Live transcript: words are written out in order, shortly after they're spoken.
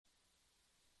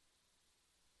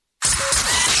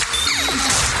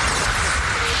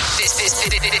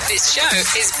This show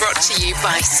is brought to you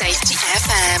by Safety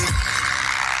FM.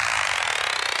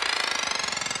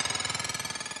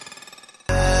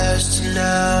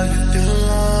 Now you've been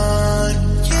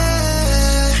won,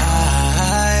 yeah.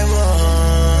 I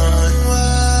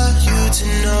want you to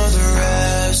know the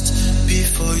rest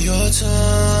before your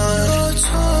turn.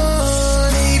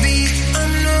 Maybe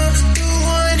I'm not the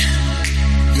one.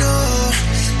 No,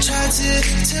 tried to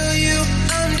tell you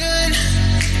I'm done,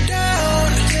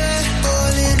 down, yeah.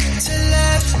 Falling to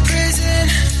life prison,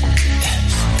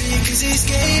 because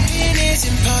escaping is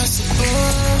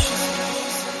impossible.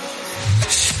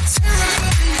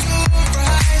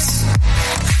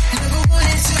 Never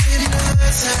wanted to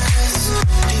hypnotize.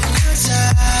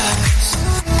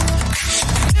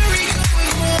 There we go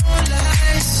with more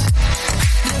lies.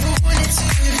 Never wanted to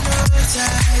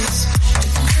hypnotize.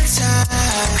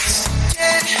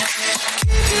 Yeah, keep it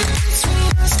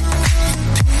between us, no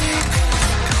other people.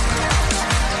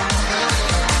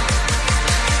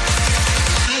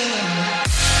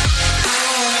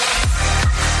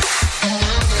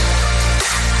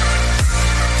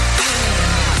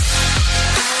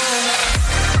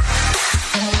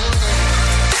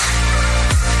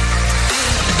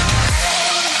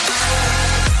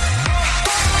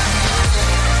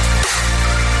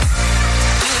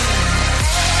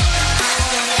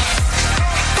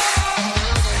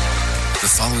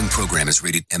 Program is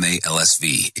rated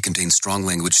MALSV. It contains strong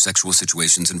language, sexual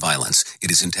situations, and violence. It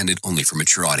is intended only for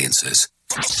mature audiences.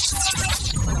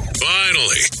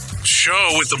 Finally,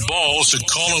 show with the balls to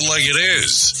call it like it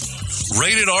is.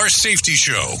 Rated R Safety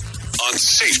Show on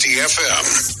Safety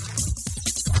FM.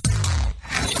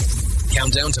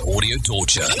 Countdown to audio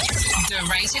torture. The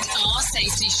Rated R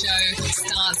Safety Show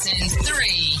starts in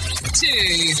 3,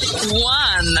 2,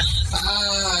 1.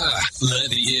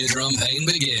 Let the eardrum pain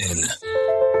begin.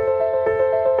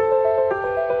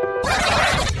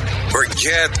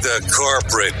 Forget the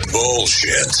corporate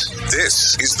bullshit.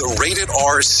 This is the Rated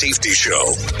R Safety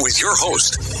Show with your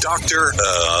host, Dr.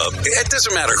 It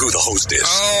doesn't matter who the host is.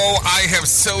 Oh, I have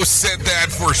so said that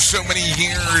for so many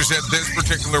years at this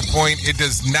particular point. It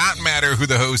does not matter who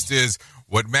the host is.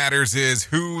 What matters is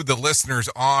who the listeners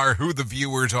are, who the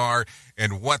viewers are,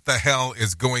 and what the hell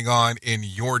is going on in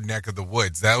your neck of the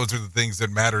woods. Those are the things that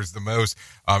matters the most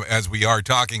as we are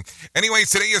talking.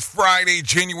 Anyways, today is Friday,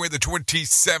 January the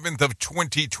 27th of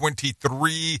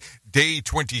 2023, day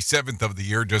 27th of the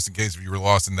year, just in case if you were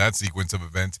lost in that sequence of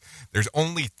events. There's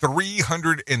only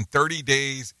 330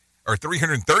 days, or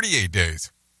 338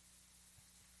 days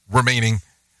remaining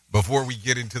before we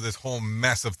get into this whole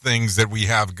mess of things that we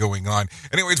have going on.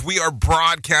 Anyways, we are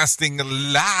broadcasting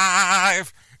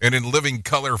live and in living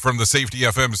color from the Safety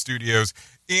FM studios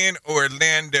in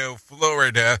Orlando,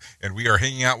 Florida. And we are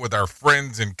hanging out with our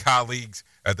friends and colleagues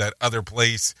at that other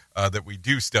place that we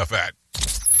do stuff at.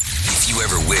 If you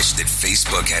ever wished that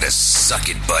Facebook had a suck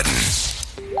it button,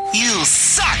 you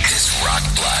suck! This rock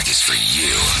block is for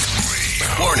you.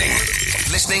 Warning.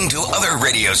 Listening to other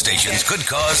radio stations could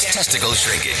cause testicle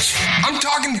shrinkage. I'm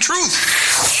talking the truth.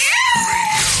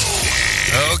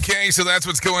 Okay, so that's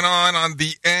what's going on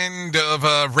the end of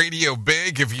Radio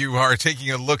Big, if you are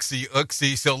taking a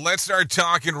look-see-ooksy. So let's start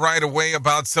talking right away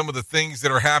about some of the things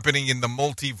that are happening in the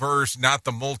multiverse, not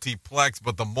the multiplex,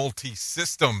 but the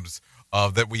multi-systems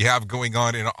that we have going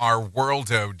on in our world,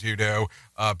 Dudo,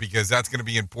 because that's going to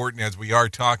be important as we are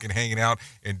talking, hanging out,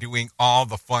 and doing all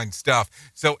the fun stuff.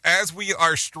 So as we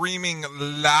are streaming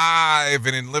live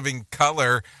and in living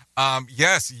color,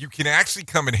 yes, you can actually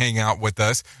come and hang out with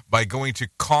us by going to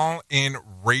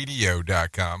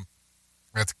callinradio.com.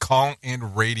 That's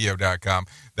callinradio.com.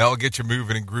 That'll get you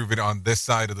moving and grooving on this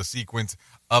side of the sequence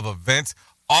of events.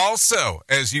 Also,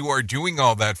 as you are doing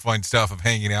all that fun stuff of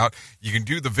hanging out, you can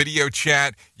do the video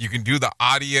chat, you can do the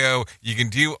audio, you can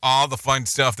do all the fun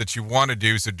stuff that you want to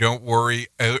do. So don't worry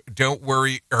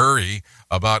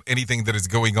about anything that is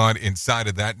going on inside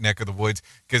of that neck of the woods,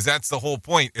 because that's the whole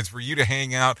point. It's for you to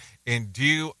hang out and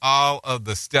do all of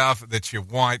the stuff that you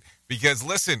want. Because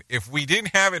listen, if we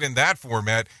didn't have it in that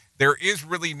format, there is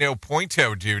really no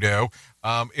point-o, Dudo,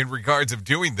 in regards of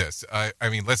doing this. I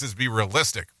mean, let's just be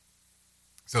realistic.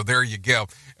 So there you go,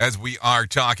 as we are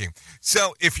talking.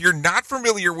 So if you're not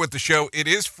familiar with the show, it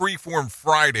is Freeform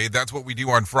Friday. That's what we do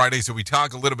on Friday. So we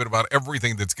talk a little bit about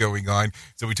everything that's going on.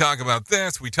 So we talk about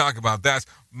this, we talk about that.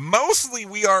 Mostly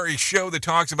we are a show that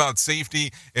talks about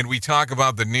safety, and we talk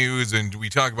about the news, and we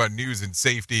talk about news and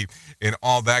safety and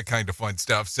all that kind of fun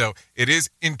stuff. So it is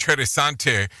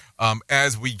interessante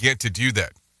as we get to do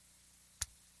that.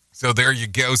 So there you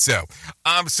go. So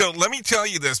let me tell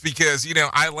you this, because, you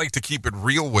know, I like to keep it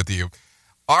real with you.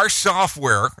 Our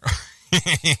software,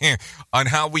 on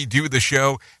how we do the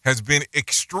show has been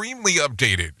extremely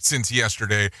updated since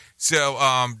yesterday. So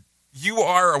you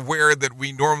are aware that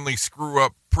we normally screw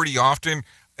up pretty often.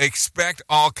 Expect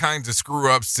all kinds of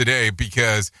screw-ups today,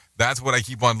 because that's what I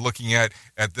keep on looking at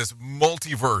this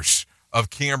multiverse of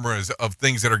cameras of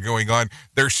things that are going on.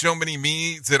 There's so many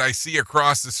me's that I see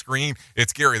across the screen. It's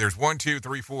scary. There's 1, 2,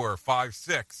 3, 4, 5,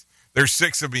 6. There's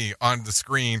 6 of me on the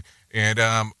screen, and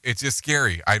it's just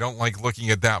scary. I don't like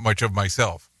looking at that much of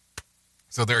myself.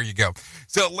 So there you go.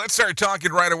 So let's start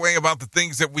talking right away about the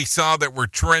things that we saw that were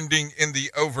trending in the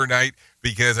overnight,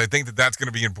 because I think that that's going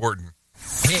to be important.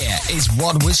 Here is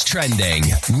what was trending.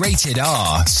 Rated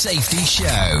R Safety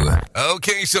Show.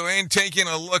 Okay, so in taking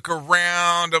a look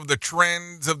around of the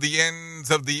trends of the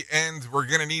ends of the ends, we're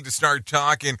going to need to start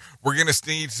talking. We're going to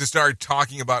need to start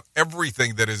talking about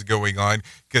everything that is going on,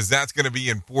 because that's going to be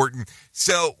important.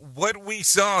 So what we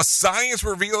saw, science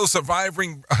reveals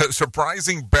surprising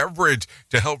beverage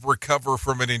to help recover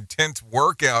from an intense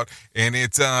workout, and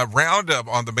it's a roundup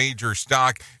on the major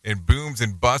stock and booms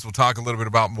and busts. We'll talk a little bit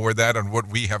about more of that on what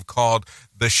we have called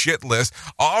the shit list.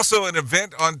 Also, an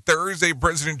event on Thursday,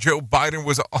 President Joe Biden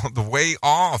was on the way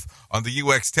off on the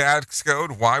UX tax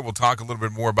code. Why? We'll talk a little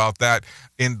bit more about that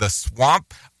in the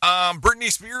swamp. Britney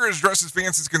Spears addresses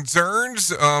fans'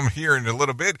 concerns here in a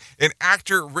little bit. And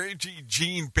actor Reggie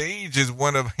Jean Page is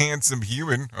one of Handsome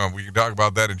Human. We can talk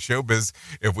about that in showbiz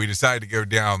if we decide to go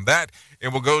down that.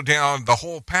 And we'll go down the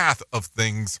whole path of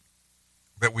things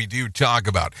that we do talk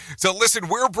about. So listen,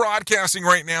 we're broadcasting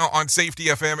right now on Safety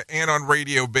FM and on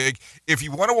Radio Big. If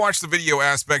you want to watch the video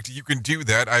aspect, you can do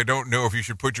that. I don't know if you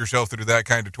should put yourself through that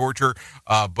kind of torture,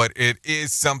 but it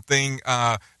is something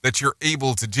that you're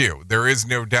able to do. There is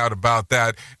no doubt about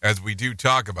that as we do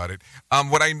talk about it.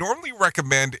 What I normally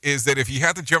recommend is that if you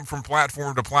have to jump from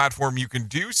platform to platform, you can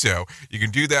do so. You can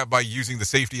do that by using the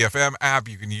Safety FM app.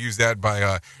 You can use that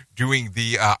by doing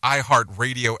the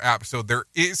iHeartRadio app. So there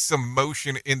is some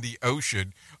motion in the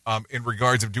ocean in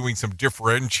regards of doing some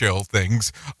differential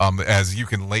things as you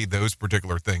can lay those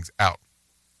particular things out.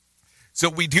 So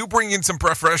we do bring in some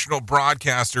professional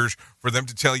broadcasters for them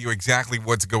to tell you exactly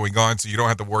what's going on, so you don't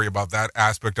have to worry about that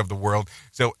aspect of the world.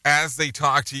 So as they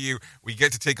talk to you, we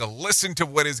get to take a listen to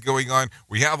what is going on.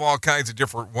 We have all kinds of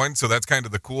different ones, so that's kind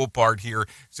of the cool part here.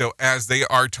 So as they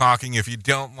are talking, if you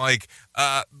don't like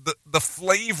the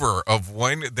flavor of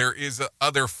one, there is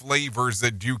other flavors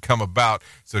that do come about,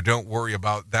 so don't worry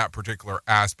about that particular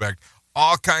aspect.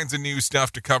 All kinds of new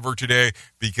stuff to cover today,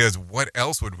 because what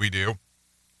else would we do?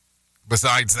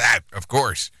 Besides that, of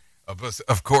course,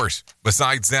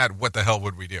 besides that, what the hell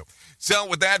would we do? So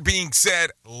with that being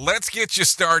said, let's get you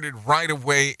started right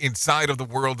away inside of the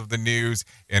world of the news.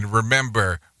 And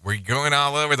remember, we're going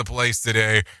all over the place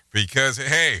today because,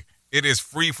 hey, it is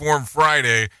Freeform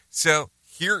Friday. So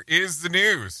here is the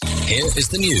news. Here is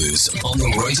the news on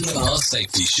the Rated R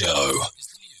Safety Show.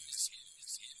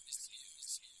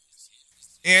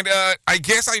 And I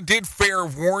guess I did fair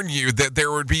warn you that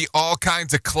there would be all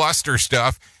kinds of cluster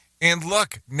stuff. And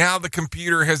look, now the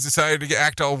computer has decided to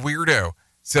act all weirdo.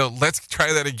 So let's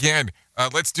try that again.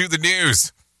 Let's do the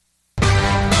news.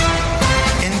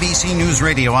 NBC News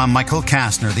Radio, I'm Michael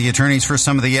Kastner. The attorneys for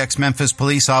some of the ex-Memphis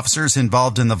police officers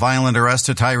involved in the violent arrest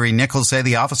of Tyree Nichols say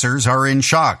the officers are in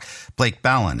shock. Blake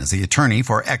Ballin is the attorney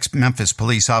for ex-Memphis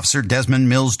police officer Desmond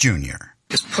Mills Jr.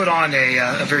 It's put on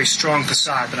a very strong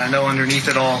facade, but I know underneath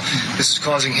it all, this is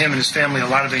causing him and his family a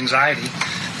lot of anxiety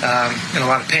and a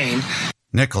lot of pain.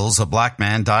 Nichols, a black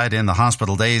man, died in the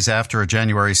hospital days after a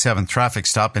January 7th traffic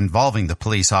stop involving the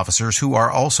police officers, who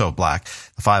are also black.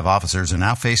 The 5 officers are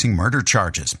now facing murder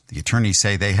charges. The attorneys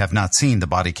say they have not seen the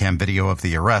body cam video of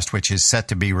the arrest, which is set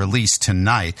to be released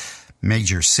tonight.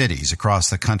 Major cities across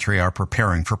the country are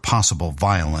preparing for possible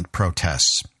violent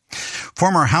protests.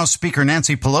 Former House Speaker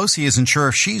Nancy Pelosi isn't sure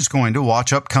if she's going to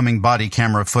watch upcoming body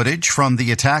camera footage from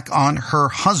the attack on her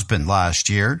husband last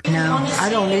year. No, I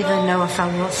don't even know if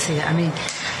I will see it. I mean,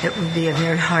 it would be a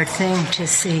very hard thing to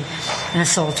see an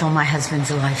assault on my husband's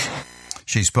life.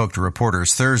 She spoke to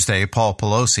reporters Thursday. Paul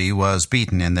Pelosi was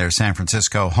beaten in their San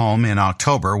Francisco home in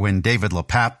October when David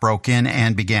LePape broke in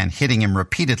and began hitting him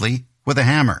repeatedly with a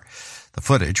hammer. The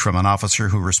footage from an officer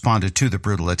who responded to the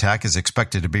brutal attack is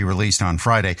expected to be released on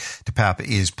Friday. DePape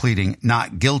is pleading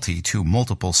not guilty to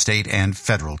multiple state and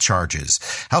federal charges.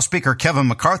 House Speaker Kevin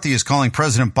McCarthy is calling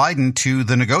President Biden to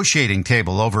the negotiating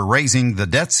table over raising the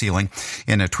debt ceiling.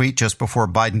 In a tweet just before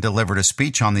Biden delivered a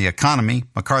speech on the economy,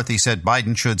 McCarthy said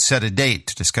Biden should set a date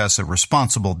to discuss a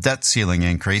responsible debt ceiling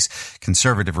increase.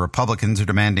 Conservative Republicans are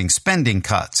demanding spending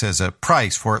cuts as a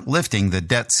price for lifting the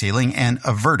debt ceiling and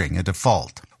averting a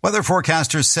default. Weather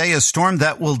forecasters say a storm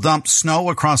that will dump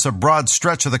snow across a broad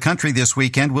stretch of the country this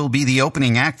weekend will be the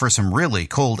opening act for some really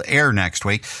cold air next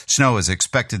week. Snow is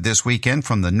expected this weekend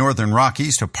from the northern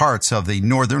Rockies to parts of the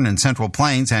northern and central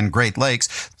plains and Great Lakes.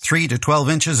 3 to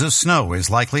 12 inches of snow is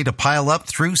likely to pile up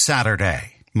through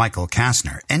Saturday. Michael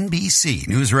Kastner, NBC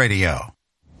News Radio.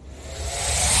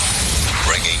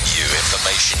 Bringing you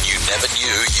information you never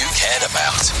knew you cared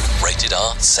about. Rated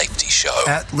R Safety Show.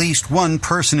 At least one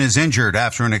person is injured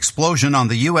after an explosion on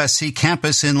the USC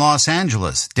campus in Los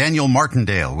Angeles. Daniel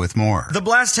Martindale with more. The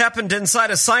blast happened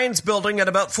inside a science building at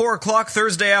about 4 o'clock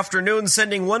Thursday afternoon,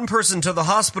 sending one person to the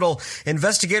hospital.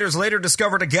 Investigators later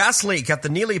discovered a gas leak at the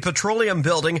Neely Petroleum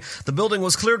building. The building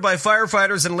was cleared by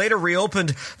firefighters and later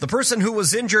reopened. The person who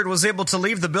was injured was able to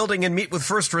leave the building and meet with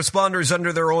first responders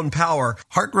under their own power.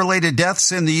 Heart-related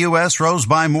deaths in the U.S. rose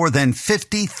by more than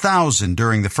 50,000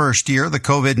 during the first year of the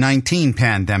COVID-19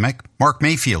 pandemic. Mark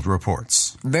Mayfield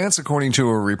reports. That's according to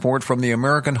a report from the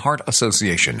American Heart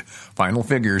Association. Final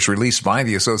figures released by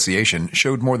the association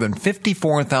showed more than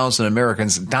 54,000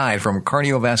 Americans died from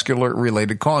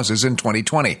cardiovascular-related causes in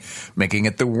 2020, making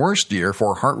it the worst year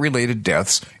for heart-related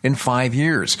deaths in 5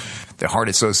 years. The Heart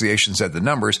Association said the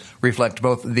numbers reflect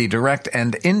both the direct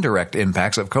and indirect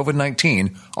impacts of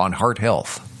COVID-19 on heart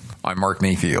health. I'm Mark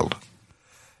Mayfield.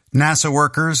 NASA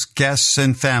workers, guests,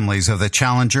 and families of the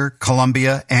Challenger,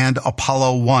 Columbia, and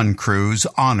Apollo 1 crews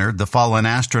honored the fallen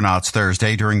astronauts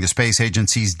Thursday during the space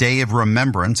agency's Day of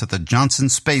Remembrance at the Johnson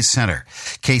Space Center.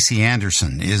 Casey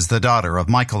Anderson is the daughter of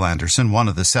Michael Anderson, one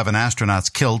of the 7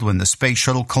 astronauts killed when the Space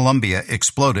Shuttle Columbia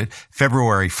exploded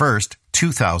February 1st,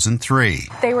 2003.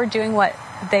 They were doing what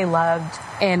they loved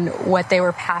and what they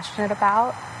were passionate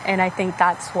about, and I think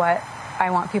that's what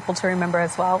I want people to remember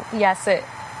as well. Yes, it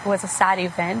was a sad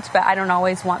event, but I don't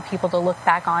always want people to look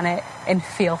back on it and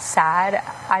feel sad.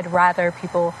 I'd rather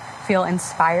people feel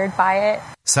inspired by it.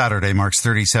 Saturday marks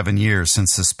 37 years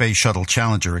since the Space Shuttle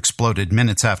Challenger exploded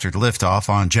minutes after liftoff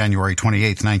on January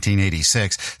 28,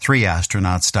 1986. 3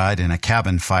 astronauts died in a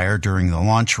cabin fire during the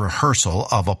launch rehearsal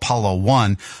of Apollo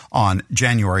 1 on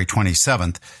January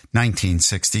 27,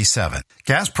 1967.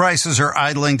 Gas prices are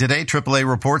idling today. AAA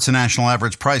reports the national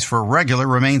average price for regular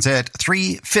remains at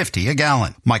 $3.50 a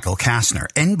gallon. Michael Kastner,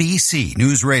 NBC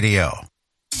News Radio.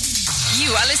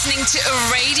 You are listening to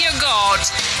a radio god.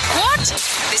 What?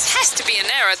 This has to be an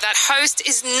error. That host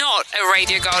is not a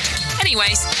radio god.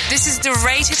 Anyways, this is the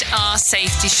Rated R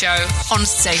Safety Show on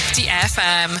Safety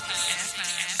FM.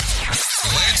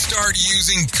 Let's start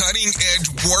using cutting-edge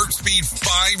warp speed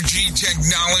 5G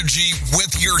technology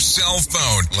with your cell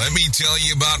phone. Let me tell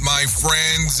you about my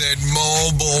friends at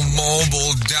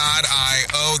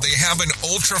mobilemobile.io. They have an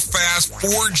ultra-fast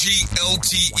 4G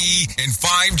LTE and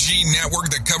 5G network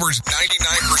that covers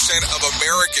 99% of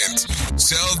Americans.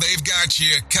 So they've got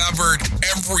you covered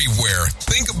everywhere.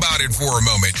 Think about it for a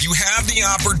moment. You have the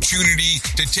opportunity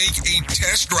to take a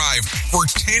test drive for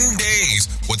 10 days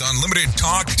with unlimited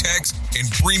talk, text, and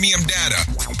premium data.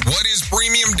 What is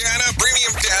premium data?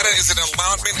 Premium data is an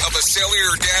allotment of a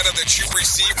cellular data that you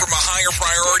receive from a higher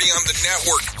priority on the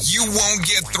network. You won't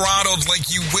get throttled like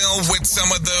you will with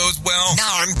some of those, well,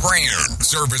 non-brand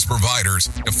service providers.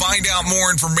 To find out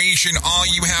more information, all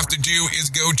you have to do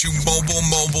is go to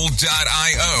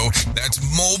mobilemobile.io. That's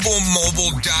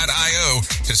mobilemobile.io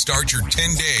to start your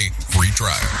 10-day free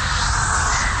trial.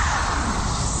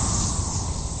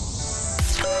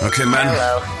 Okay, man.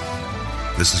 Hello.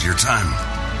 This is your time.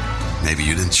 Maybe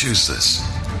you didn't choose this,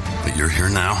 but you're here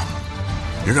now.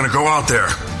 You're going to go out there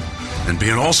and be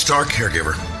an all-star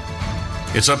caregiver.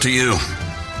 It's up to you.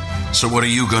 So what are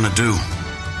you going to do?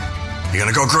 You're going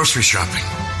to go grocery shopping,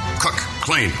 cook,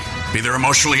 clean, be there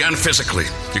emotionally and physically.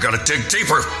 You got to dig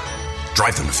deeper.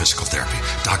 Drive them to physical therapy,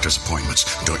 doctor's appointments.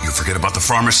 Don't you forget about the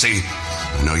pharmacy.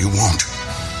 I know you won't,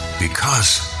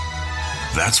 because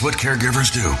that's what caregivers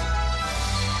do.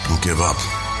 Don't give up.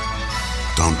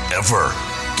 Don't ever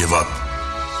give up.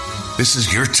 This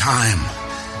is your time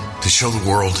to show the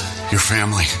world, your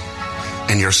family,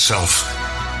 and yourself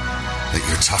that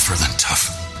you're tougher than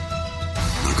tough.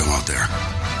 Now go out there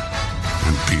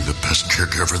and be the best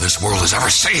caregiver this world has ever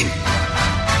seen.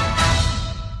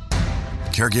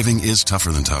 Caregiving is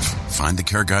tougher than tough. Find the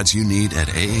care guides you need at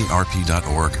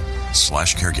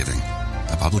aarp.org/caregiving.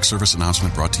 A public service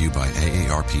announcement brought to you by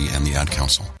AARP and the Ad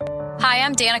Council. Hi,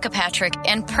 I'm Danica Patrick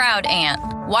and proud aunt.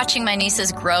 Watching my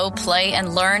nieces grow, play,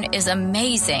 and learn is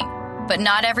amazing. But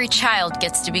not every child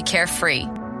gets to be carefree.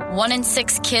 1 in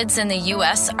 6 kids in the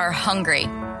U.S. are hungry.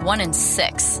 1 in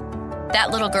 6. That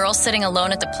little girl sitting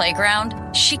alone at the playground,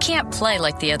 she can't play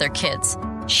like the other kids.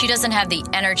 She doesn't have the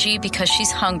energy because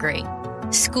she's hungry.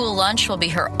 School lunch will be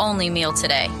her only meal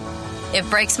today. It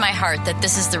breaks my heart that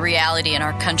this is the reality in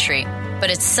our country,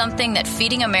 but it's something that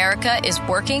Feeding America is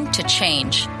working to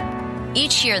change.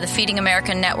 Each year, the Feeding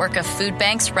America network of food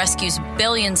banks rescues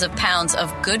billions of pounds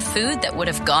of good food that would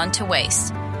have gone to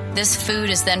waste. This food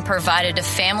is then provided to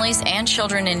families and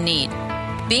children in need.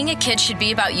 Being a kid should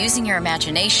be about using your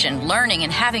imagination, learning,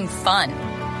 and having fun.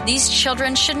 These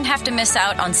children shouldn't have to miss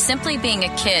out on simply being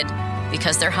a kid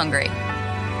because they're hungry.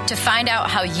 To find out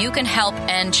how you can help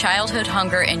end childhood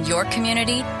hunger in your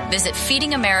community, visit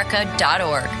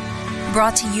feedingamerica.org.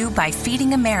 Brought to you by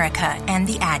Feeding America and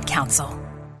the Ad Council.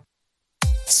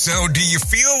 So do you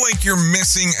feel like you're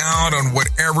missing out on what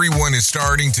everyone is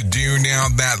starting to do now,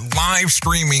 that live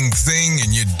streaming thing,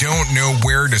 and you don't know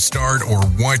where to start or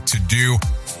what to do?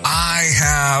 I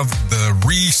have the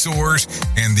resource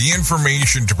and the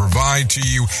information to provide to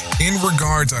you in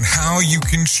regards on how you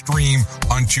can stream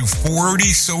onto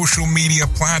 40 social media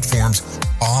platforms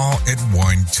all at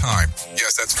one time.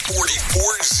 Yes, that's 40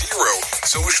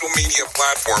 social media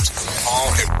platforms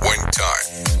all at one time.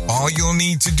 All you'll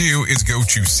need to do is go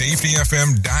to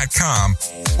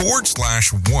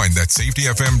safetyfm.com/1. That's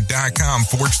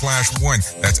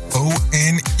safetyfm.com/1. That's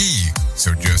ONE.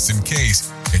 So just in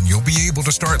case, and you'll be able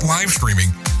to start live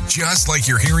streaming just like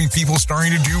you're hearing people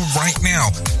starting to do right now,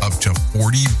 up to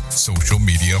 40 social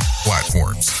media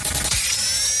platforms.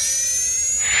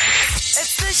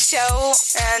 It's this show,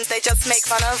 and they just make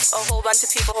fun of a whole bunch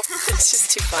of people. It's just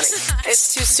too funny.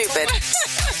 It's too stupid.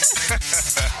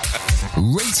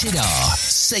 Rated R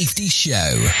Safety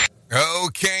Show.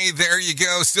 Okay, there you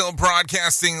go. Still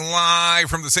broadcasting live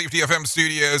from the Safety FM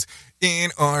studios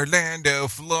in Orlando,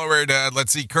 Florida.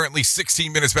 Let's see, currently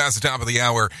 16 minutes past the top of the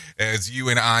hour as you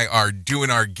and I are doing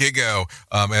our giggo,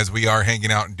 as we are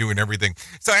hanging out and doing everything.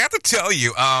 So I have to tell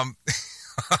you,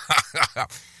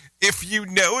 if you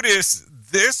notice,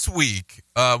 this week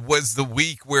was the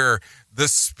week where the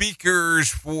speakers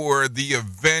for the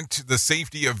event, the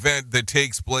safety event that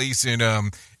takes place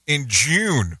in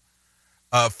June,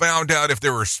 found out if they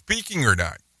were speaking or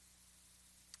not.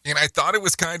 And I thought it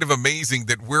was kind of amazing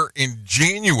that we're in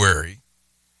January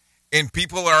and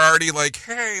people are already like,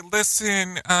 hey,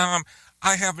 listen, I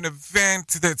have an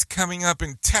event that's coming up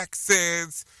in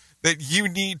Texas that you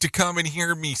need to come and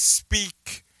hear me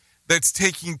speak that's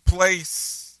taking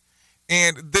place.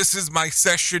 And this is my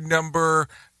session number.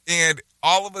 And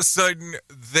all of a sudden,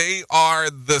 they are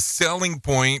the selling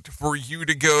point for you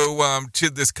to go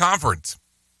to this conference.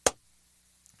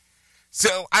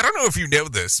 So, I don't know if you know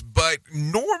this, but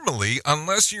normally,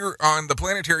 unless you're on the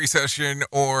planetary session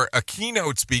or a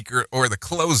keynote speaker or the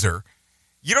closer,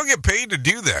 you don't get paid to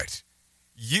do that.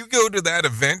 You go to that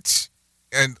event,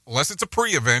 and unless it's a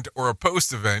pre-event or a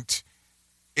post-event,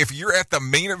 if you're at the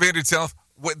main event itself,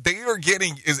 what they are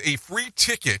getting is a free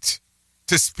ticket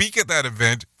to speak at that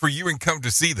event for you and come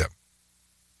to see them.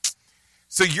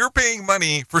 So you're paying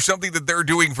money for something that they're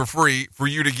doing for free for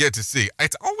you to get to see.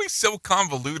 It's always so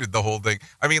convoluted, the whole thing.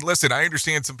 I mean, listen, I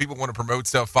understand some people want to promote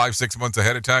stuff 5-6 months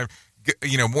ahead of time.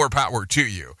 You know, more power to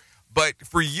you. But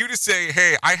for you to say,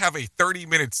 hey, I have a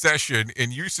 30-minute session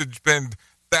and you should spend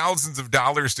thousands of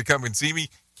dollars to come and see me,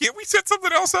 can't we set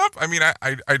something else up? I mean,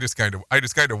 I just kind of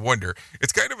wonder.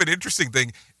 It's kind of an interesting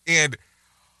thing. And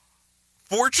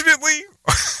fortunately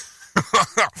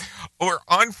or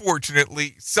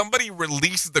unfortunately, somebody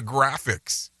released the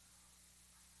graphics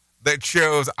that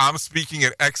shows I'm speaking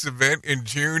at X event in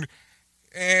June.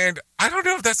 And I don't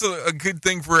know if that's a good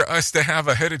thing for us to have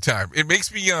ahead of time. It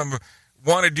makes me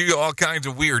want to do all kinds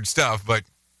of weird stuff, but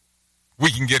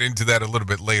we can get into that a little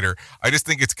bit later. I just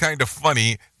think it's kind of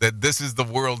funny that this is the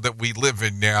world that we live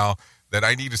in now, that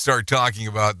I need to start talking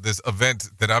about this event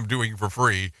that I'm doing for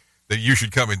free that you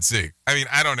should come and see. I mean,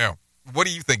 I don't know. What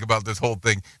do you think about this whole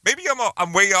thing? Maybe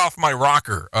I'm way off my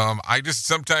rocker. I just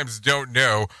sometimes don't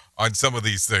know on some of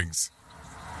these things.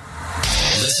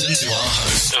 Listen to our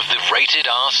host of the Rated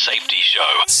R Safety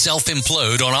Show.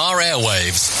 self-implode on our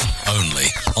airwaves, only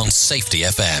on Safety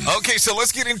FM. Okay, so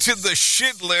let's get into the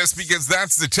shit list, because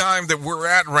that's the time that we're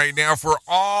at right now for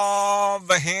all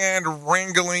the hand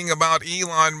wrangling about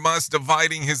Elon Musk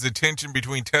dividing his attention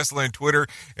between Tesla and Twitter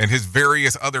and his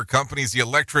various other companies. The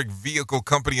electric vehicle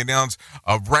company announced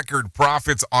record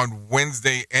profits on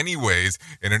Wednesday anyways.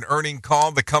 In an earning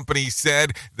call, the company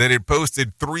said that it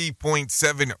posted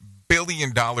 $3.7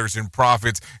 billion in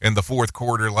profits in the fourth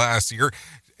quarter last year,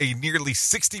 a nearly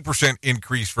 60%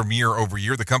 increase from year over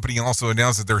year. The company also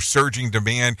announced that there's surging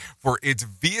demand for its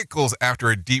vehicles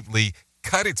after it deeply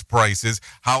cut its prices.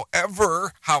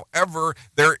 However,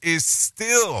 there is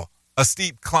still a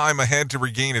steep climb ahead to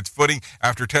regain its footing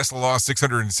after Tesla lost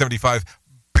 $675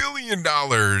 billion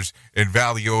billion in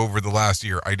value over the last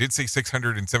year. I did say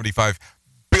 $675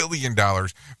 billion.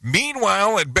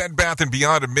 Meanwhile, at Bed Bath &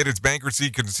 Beyond amid its bankruptcy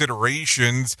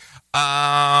considerations,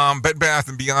 Bed Bath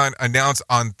 & Beyond announced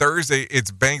on Thursday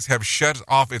its banks have shut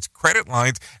off its credit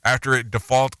lines after it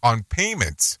default on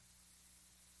payments.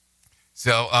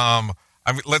 So,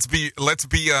 let's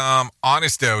be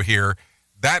honest though here.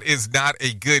 That is not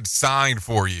a good sign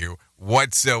for you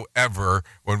whatsoever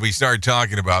when we start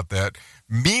talking about that.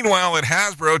 Meanwhile, at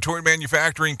Hasbro, toy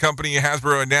manufacturing company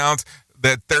Hasbro announced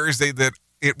that Thursday that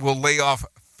it will lay off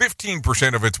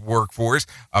 15% of its workforce,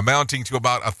 amounting to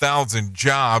about 1,000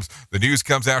 jobs. The news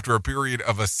comes after a period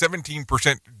of a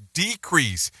 17%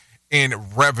 decrease in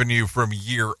revenue from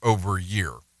year over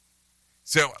year.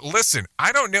 So, listen,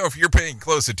 I don't know if you're paying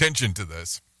close attention to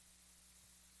this,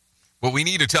 but we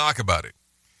need to talk about it.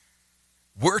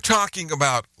 We're talking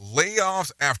about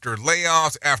layoffs after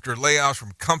layoffs after layoffs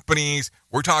from companies.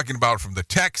 We're talking about from the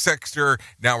tech sector.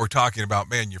 Now we're talking about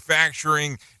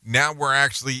manufacturing. Now we're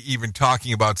actually even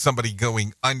talking about somebody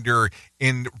going under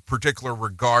in particular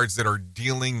regards that are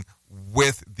dealing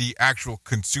with the actual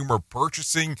consumer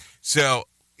purchasing. So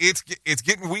it's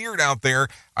getting weird out there.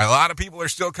 A lot of people are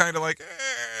still kind of like,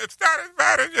 it's not as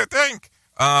bad as you think.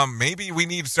 Maybe we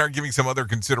need to start giving some other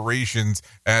considerations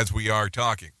as we are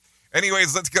talking.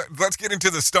 Anyways, let's get into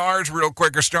the stars real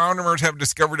quick. Astronomers have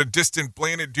discovered a distant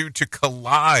planet due to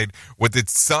collide with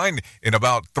its sun in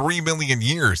about 3 million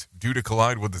years. Due to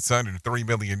collide with the sun in 3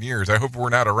 million years. I hope we're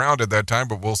not around at that time,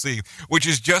 but we'll see. Which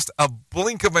is just a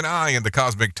blink of an eye in the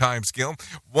cosmic time scale.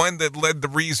 One that led the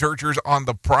researchers on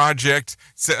the project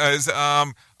says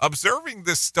observing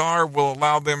this star will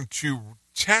allow them to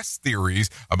test theories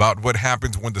about what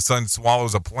happens when the sun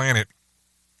swallows a planet,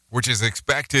 which is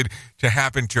expected to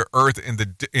happen to Earth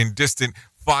in distant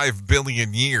 5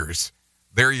 billion years.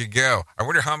 There you go. I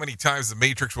wonder how many times the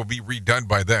Matrix will be redone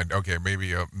by then. Okay,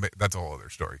 maybe that's a whole other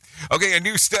story. Okay, a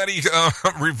new study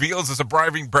reveals a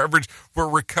surprising beverage for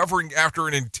recovering after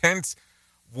an intense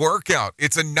workout.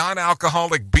 It's a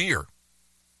non-alcoholic beer.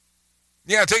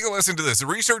 Yeah, take a listen to this. The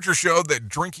researchers showed that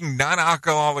drinking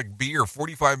non-alcoholic beer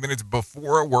 45 minutes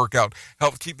before a workout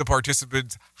helped keep the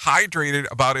participants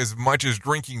hydrated about as much as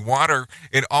drinking water.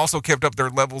 It also kept up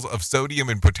their levels of sodium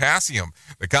and potassium.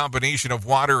 The combination of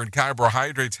water and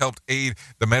carbohydrates helped aid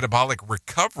the metabolic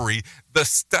recovery. The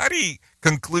study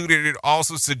concluded it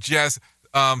also suggests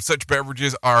such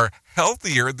beverages are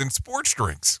healthier than sports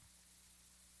drinks.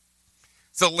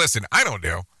 So listen, I don't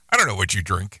know. I don't know what you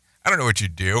drink. I don't know what you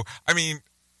do. I mean,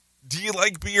 do you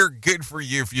like beer? Good for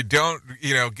you. If you don't,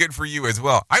 good for you as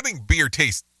well. I think beer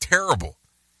tastes terrible.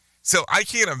 So I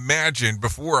can't imagine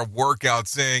before a workout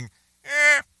saying,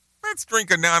 let's drink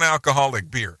a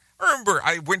non-alcoholic beer. I remember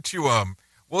I went to,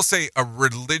 we'll say a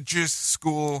religious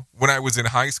school when I was in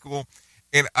high school,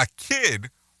 and a kid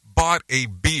bought a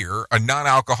beer, a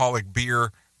non-alcoholic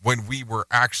beer, when we were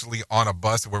actually on a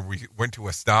bus where we went to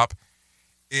a stop.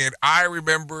 And I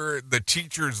remember the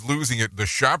teachers losing it, the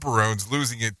chaperones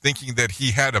losing it, thinking that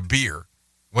he had a beer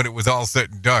when it was all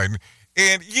said and done.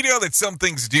 And you know that some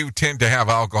things do tend to have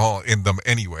alcohol in them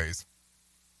anyways.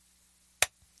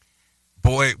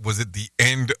 Boy, was it the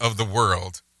end of the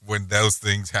world when those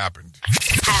things happened.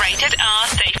 Rated R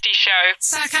Safety Show.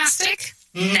 Sarcastic?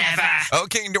 Never.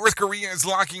 Okay, North Korea is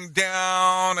locking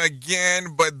down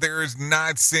again, but there's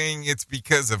not saying it's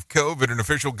because of COVID. An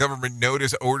official government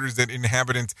notice orders that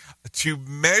inhabitants to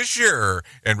measure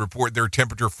and report their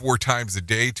temperature 4 times a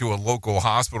day to a local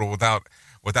hospital without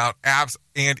apps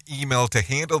and email to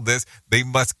handle this. They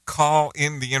must call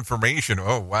in the information.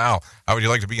 Oh, wow. How would you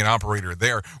like to be an operator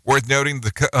there? Worth noting,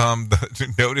 this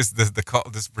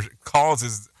calls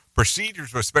is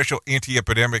procedures for special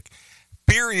anti-epidemic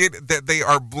period that they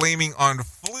are blaming on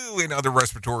flu and other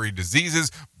respiratory diseases,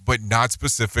 but not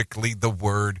specifically the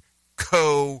word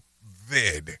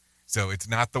COVID. So it's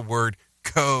not the word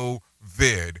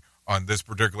COVID on this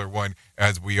particular one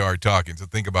as we are talking. So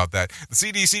think about that. The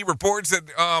CDC reports that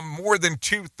more than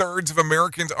 2/3 of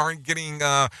Americans aren't getting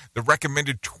the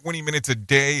recommended 20 minutes a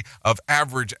day of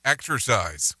average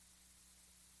exercise.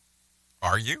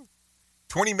 Are you?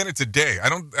 20 minutes a day.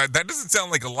 That doesn't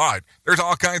sound like a lot. There's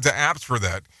all kinds of apps for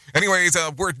that. Anyways,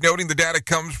 worth noting the data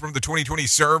comes from the 2020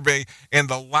 survey, and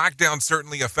the lockdown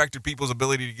certainly affected people's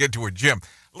ability to get to a gym.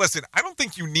 Listen, I don't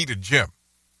think you need a gym.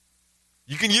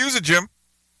 You can use a gym.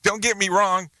 Don't get me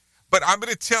wrong. But I'm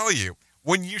going to tell you,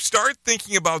 when you start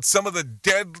thinking about some of the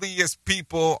deadliest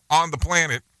people on the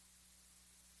planet,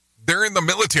 they're in the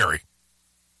military.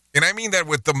 And I mean that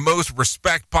with the most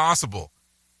respect possible.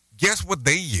 Guess what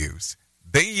they use?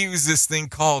 They use this thing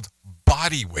called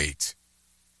body weight.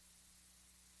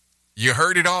 You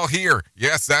heard it all here.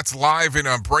 Yes, that's live in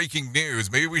breaking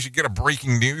news. Maybe we should get a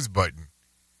breaking news button.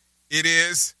 It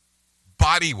is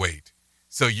body weight.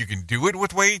 So you can do it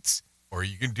with weights or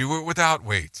you can do it without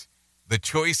weights. The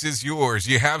choice is yours.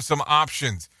 You have some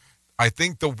options. I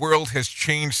think the world has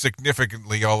changed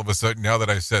significantly all of a sudden now that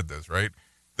I said this, right?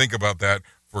 Think about that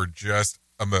for just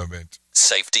a moment.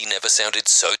 Safety never sounded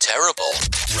so terrible.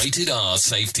 Rated R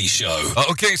Safety Show.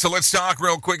 Okay, so let's talk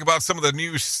real quick about some of the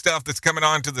new stuff that's coming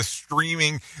on to the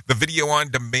streaming, the video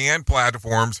on demand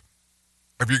platforms.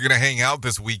 If you're going to hang out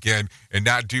this weekend and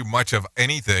not do much of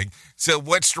anything. So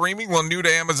what's streaming? Well, new to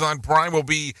Amazon Prime will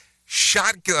be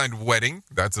Shotgun Wedding.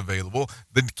 That's available.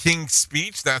 The King's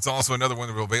Speech. That's also another one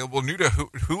that will be available. New to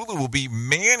Hulu will be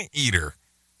Man-Eater.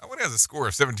 That one has a score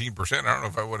of 17%. I don't know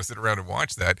if I want to sit around and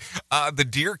watch that. The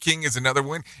Deer King is another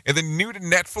one. And then new to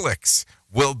Netflix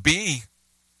will be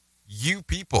You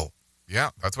People.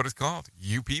 Yeah, that's what it's called.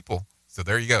 You People. So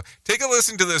there you go. Take a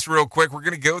listen to this real quick. We're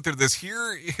going to go through this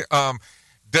here.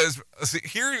 Does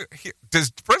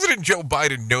President Joe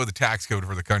Biden know the tax code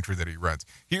for the country that he runs?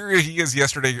 Here he is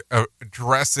yesterday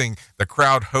addressing the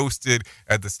crowd hosted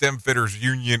at the Stem Fitters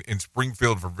Union in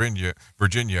Springfield, Virginia.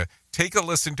 Take a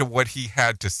listen to what he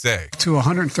had to say. To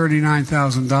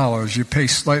 $139,000, you pay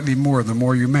slightly more the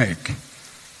more you make,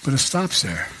 but it stops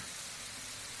there.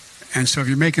 And so if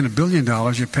you're making $1 billion,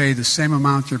 you pay the same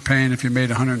amount you're paying if you made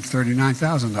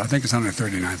 $139,000. I think it's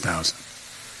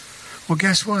 $139,000. Well,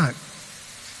 guess what?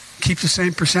 Keep the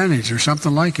same percentage or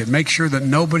something like it. Make sure that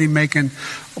nobody making...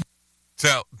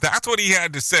 So that's what he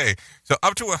had to say. So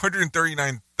up to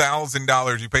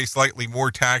 $139,000, you pay slightly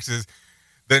more taxes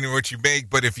than what you make.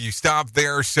 But if you stop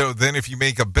there, so then if you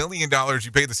make $1 billion,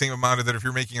 you pay the same amount of that if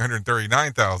you're making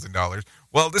 $139,000.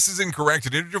 Well, this is incorrect.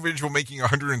 An individual making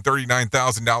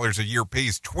 $139,000 a year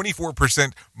pays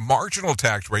 24% marginal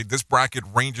tax rate. This bracket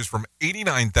ranges from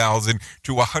 $89,000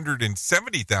 to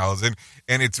 $170,000,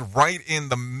 and it's right in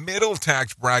the middle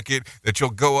tax bracket that you'll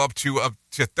go up to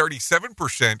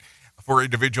 37% for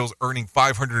individuals earning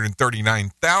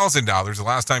 $539,000. The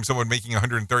last time someone making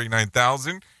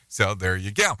 $139,000. So there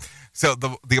you go. So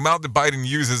the amount that Biden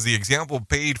uses, the example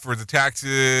paid for the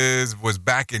taxes was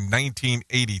back in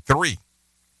 1983.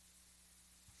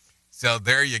 So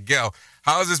there you go.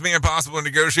 How is this man possible to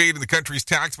negotiate in the country's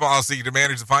tax policy to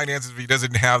manage the finances if he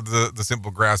doesn't have the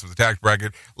simple grasp of the tax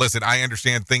bracket? Listen, I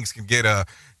understand things can get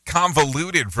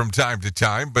convoluted from time to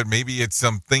time, but maybe it's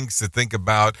some things to think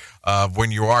about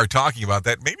when you are talking about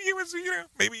that. Maybe it was,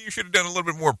 maybe you should have done a little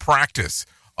bit more practice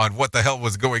on what the hell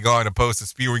was going on opposed to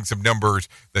spewing some numbers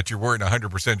that you weren't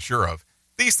 100% sure of.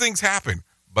 These things happen,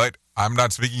 but I'm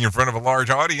not speaking in front of a large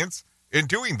audience in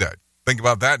doing that. Think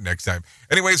about that next time.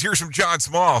 Anyways, here's from John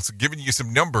Smalls giving you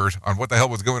some numbers on what the hell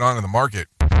was going on in the market.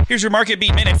 Here's your Market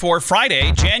Beat Minute for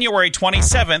Friday, January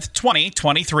 27th,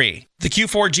 2023. The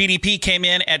Q4 GDP came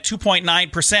in at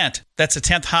 2.9%. That's a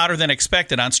tenth hotter than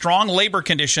expected on strong labor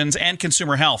conditions and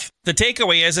consumer health. The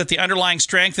takeaway is that the underlying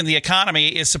strength in the economy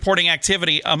is supporting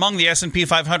activity among the S&P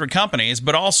 500 companies,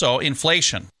 but also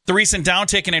inflation. The recent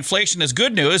downtick in inflation is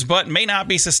good news, but may not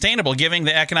be sustainable given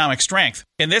the economic strength.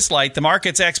 In this light, the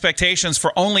market's expectations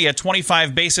for only a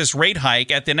 25 basis rate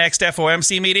hike at the next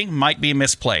FOMC meeting might be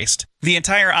misplaced. The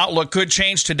entire outlook could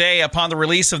change today upon the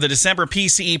release of the December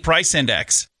PCE price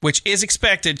index, which is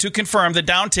expected to confirm the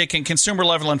downtick in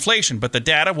consumer-level inflation, but the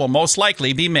data will most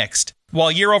likely be mixed.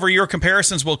 While year-over-year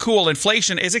comparisons will cool,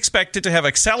 inflation is expected to have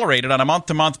accelerated on a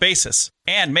month-to-month basis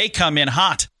and may come in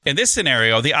hot. In this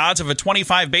scenario, the odds of a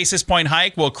 25 basis point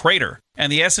hike will crater,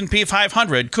 and the S&P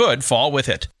 500 could fall with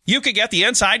it. You could get the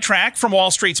inside track from Wall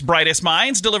Street's brightest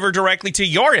minds delivered directly to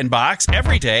your inbox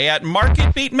every day at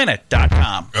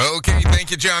MarketBeatMinute.com. Okay, thank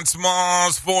you, John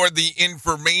Smalls, for the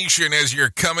information as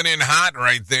you're coming in hot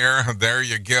right there. There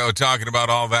you go, talking about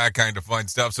all that kind of fun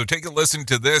stuff. So take a listen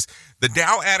to this. The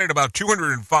Dow added about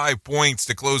 205 points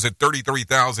to close at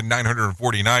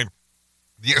 33,949.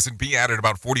 The S&P added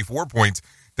about 44 points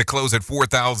to close at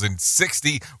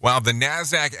 4,060, while the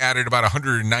NASDAQ added about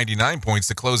 199 points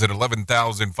to close at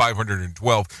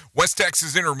 11,512. West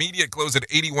Texas Intermediate closed at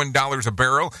 $81 a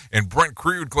barrel, and Brent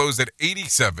crude closed at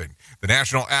 $87. The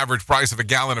national average price of a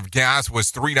gallon of gas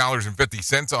was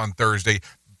 $3.50 on Thursday.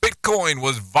 Bitcoin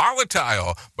was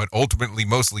volatile, but ultimately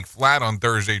mostly flat on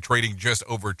Thursday, trading just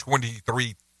over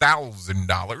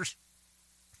 $23,000.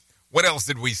 What else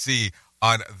did we see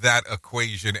on that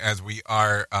equation as we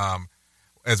are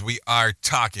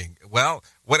talking? Well,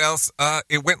 what else?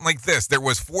 It went like this. There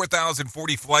was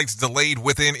 4,040 flights delayed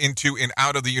within, into, and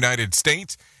out of the United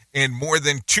States, and more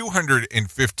than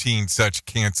 215 such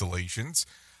cancellations.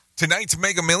 Tonight's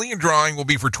Mega Million drawing will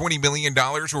be for $20 million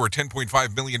or a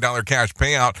 $10.5 million cash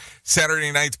payout.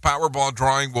 Saturday night's Powerball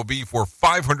drawing will be for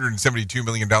 $572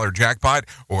 million jackpot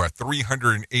or a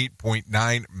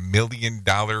 $308.9 million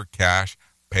cash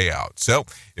payout. So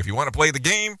if you want to play the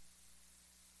game,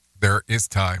 there is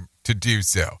time to do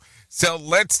so. So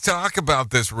let's talk about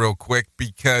this real quick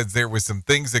because there was some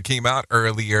things that came out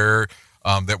earlier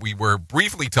that we were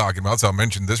briefly talking about, so I'll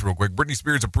mention this real quick. Britney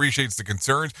Spears appreciates the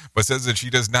concerns, but says that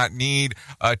she does not need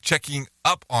checking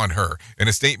up on her. In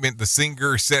a statement, the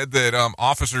singer said that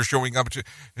officers showing up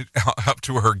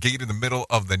to her gate in the middle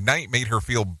of the night made her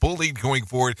feel bullied going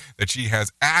forward, that she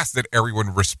has asked that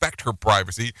everyone respect her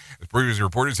privacy. As previously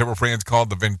reported, several fans called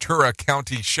the Ventura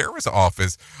County Sheriff's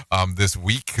Office this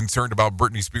week, concerned about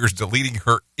Britney Spears deleting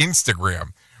her Instagram.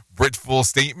 Brit's full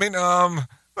statement, on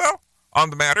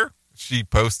the matter, she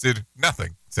posted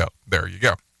nothing. So there you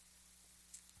go.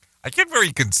 I get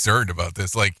very concerned about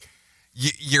this. Like,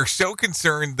 you're so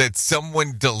concerned that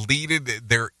someone deleted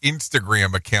their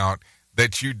Instagram account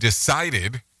that you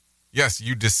decided that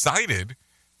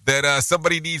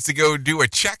somebody needs to go do a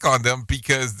check on them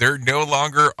because they're no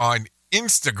longer on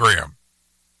Instagram.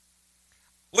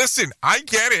 Listen, I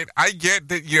get it. I get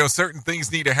that, certain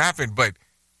things need to happen, but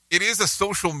it is a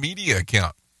social media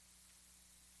account.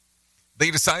 They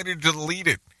decided to delete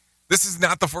it. This is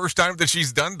not the first time that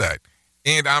she's done that.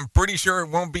 And I'm pretty sure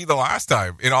it won't be the last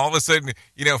time. And all of a sudden,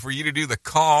 for you to do the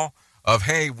call of,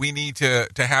 hey, we need to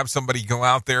have somebody go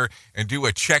out there and do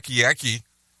a checky-ecky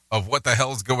of what the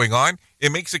hell's going on,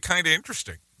 it makes it kind of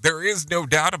interesting. There is no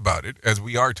doubt about it as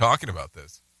we are talking about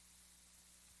this.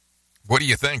 What do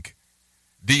you think?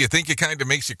 Do you think it kind of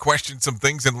makes you question some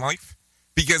things in life?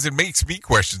 Because it makes me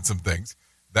question some things,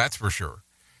 that's for sure.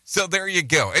 So there you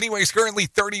go. Anyways, currently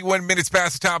 31 minutes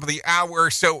past the top of the hour.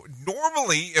 So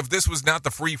normally, if this was not the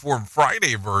Freeform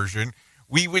Friday version,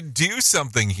 we would do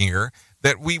something here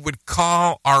that we would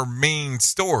call our main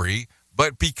story.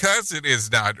 But because it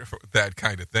is not that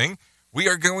kind of thing, we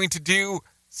are going to do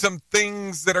some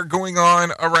things that are going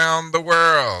on around the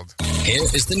world. Here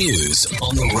is the news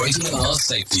on the Rated R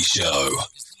Safety Show.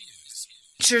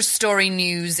 Feature story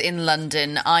news in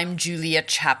London. I'm Julia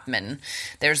Chapman.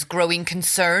 There's growing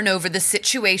concern over the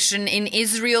situation in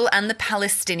Israel and the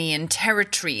Palestinian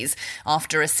territories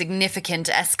after a significant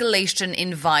escalation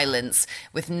in violence,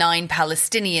 with 9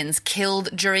 Palestinians killed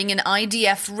during an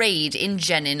IDF raid in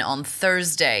Jenin on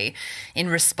Thursday. In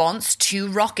response, 2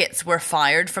 rockets were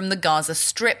fired from the Gaza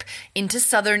Strip into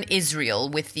southern Israel,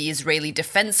 with the Israeli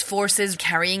Defense Forces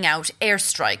carrying out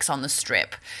airstrikes on the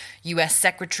Strip. U.S.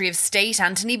 Secretary of State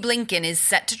Antony Blinken is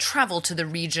set to travel to the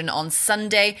region on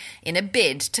Sunday in a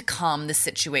bid to calm the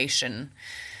situation.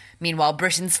 Meanwhile,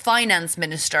 Britain's finance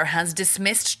minister has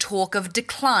dismissed talk of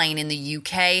decline in the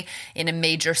UK in a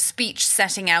major speech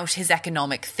setting out his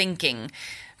economic thinking.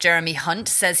 Jeremy Hunt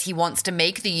says he wants to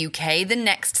make the UK the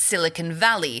next Silicon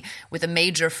Valley, with a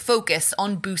major focus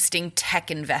on boosting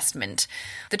tech investment.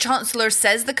 The Chancellor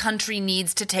says the country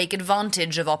needs to take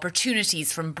advantage of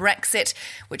opportunities from Brexit,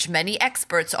 which many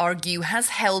experts argue has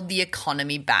held the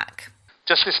economy back.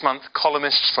 Just this month,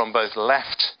 columnists from both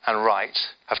left and right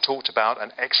have talked about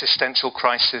an existential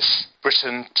crisis,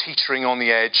 Britain teetering on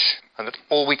the edge, and that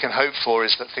all we can hope for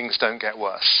is that things don't get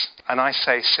worse. And I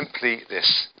say simply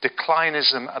this: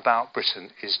 declinism about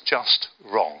Britain is just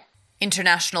wrong.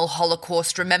 International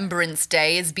Holocaust Remembrance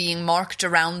Day is being marked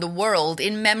around the world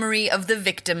in memory of the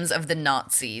victims of the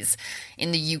Nazis.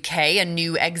 In the UK, a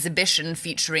new exhibition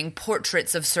featuring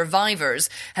portraits of survivors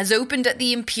has opened at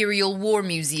the Imperial War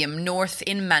Museum North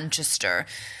in Manchester.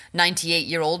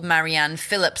 98-year-old Marianne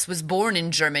Phillips was born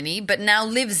in Germany but now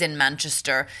lives in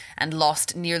Manchester and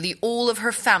lost nearly all of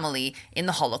her family in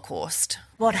the Holocaust.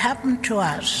 What happened to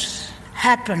us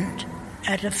happened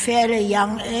at a fairly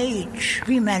young age.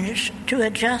 We managed to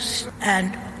adjust,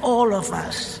 and all of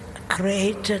us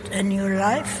created a new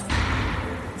life,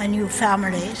 a new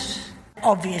families.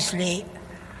 Obviously,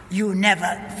 you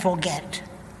never forget.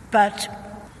 But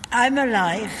I'm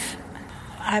alive.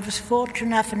 I was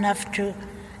fortunate enough to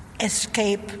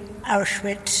escape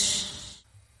Auschwitz.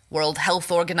 World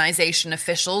Health Organization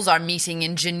officials are meeting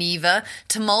in Geneva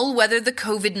to mull whether the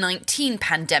COVID-19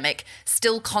 pandemic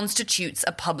still constitutes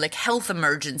a public health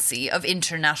emergency of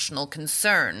international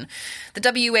concern. The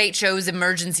WHO's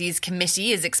Emergencies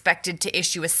Committee is expected to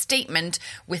issue a statement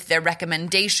with their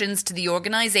recommendations to the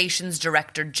organization's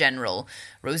Director General.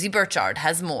 Rosie Burchard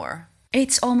has more.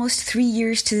 It's almost 3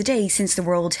 years to the day since the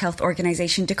World Health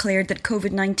Organization declared that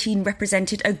COVID-19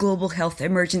 represented a global health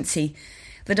emergency.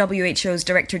 The WHO's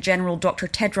Director General Dr.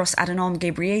 Tedros Adhanom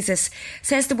Ghebreyesus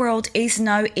says the world is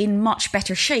now in much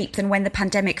better shape than when the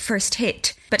pandemic first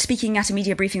hit. But speaking at a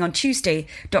media briefing on Tuesday,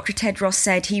 Dr. Tedros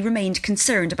said he remained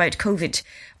concerned about COVID,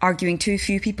 arguing too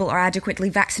few people are adequately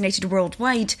vaccinated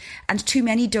worldwide and too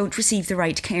many don't receive the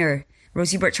right care.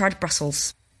 Rosie Burchard,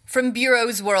 Brussels. From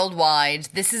bureaus worldwide,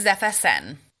 this is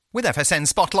FSN. With FSN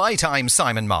Spotlight, I'm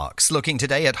Simon Marks, looking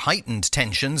today at heightened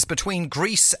tensions between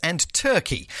Greece and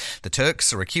Turkey. The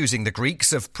Turks are accusing the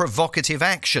Greeks of provocative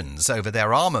actions over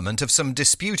their armament of some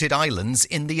disputed islands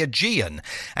in the Aegean.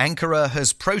 Ankara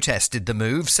has protested the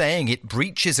move, saying it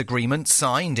breaches agreements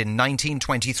signed in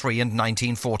 1923 and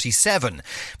 1947.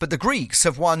 But the Greeks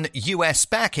have won US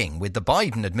backing, with the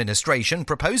Biden administration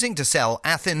proposing to sell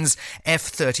Athens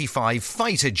F-35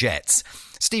 fighter jets.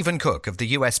 Stephen Cook of the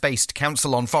US-based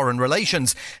Council on Foreign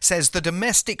Relations says the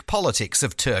domestic politics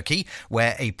of Turkey,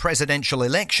 where a presidential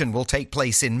election will take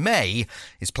place in May,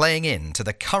 is playing into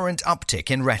the current uptick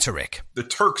in rhetoric. The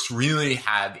Turks really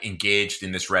have engaged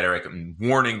in this rhetoric and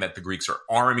warning that the Greeks are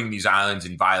arming these islands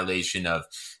in violation of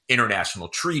international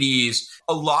treaties.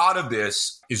 A lot of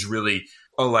this is really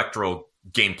electoral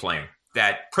game playing,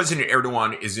 that President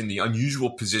Erdogan is in the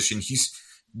unusual position. He's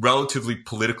relatively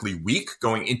politically weak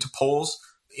going into polls.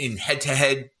 In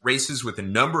head-to-head races with a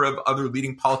number of other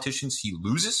leading politicians, he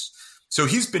loses. So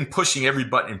he's been pushing every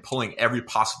button and pulling every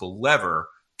possible lever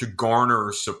to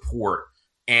garner support.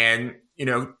 And,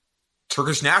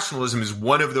 Turkish nationalism is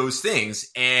one of those things.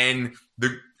 And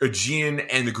the Aegean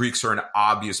and the Greeks are an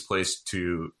obvious place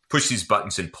to push these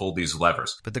buttons and pull these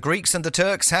levers. But the Greeks and the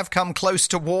Turks have come close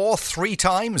to war 3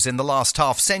 times in the last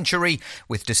half-century,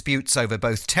 with disputes over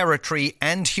both territory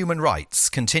and human rights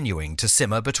continuing to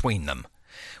simmer between them.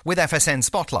 With FSN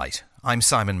Spotlight, I'm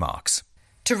Simon Marks.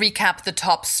 To recap the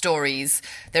top stories,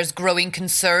 there's growing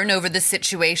concern over the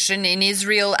situation in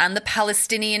Israel and the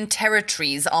Palestinian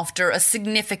territories after a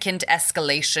significant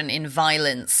escalation in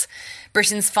violence.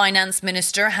 Britain's finance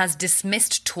minister has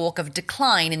dismissed talk of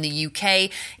decline in the UK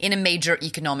in a major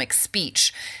economic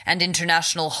speech. And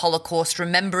International Holocaust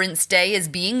Remembrance Day is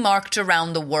being marked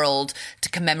around the world to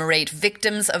commemorate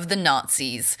victims of the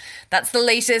Nazis. That's the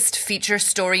latest feature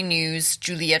story news.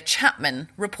 Julia Chapman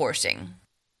reporting.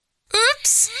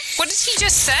 Oops! What did he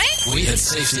just say? We at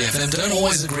Safety FM don't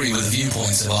always agree with the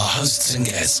viewpoints of our hosts and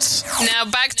guests. Now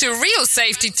back to real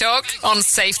safety talk on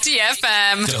Safety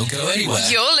FM. Don't go anywhere.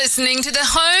 You're listening to the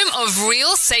home of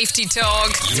real safety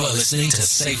talk. You are listening to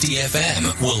Safety FM.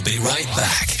 We'll be right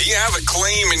back. Do you have a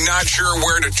claim and not sure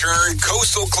where to turn?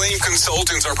 Coastal Claim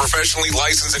Consultants are professionally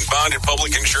licensed and bonded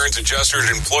public insurance adjusters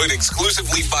employed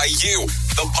exclusively by you,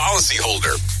 the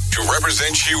policyholder, to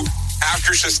represent you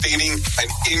after sustaining an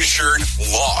insured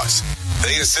loss.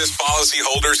 They assist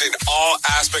policyholders in all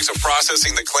aspects of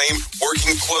processing the claim,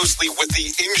 working closely with the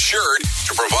insured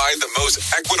to provide the most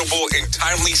equitable and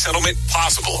timely settlement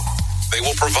possible. They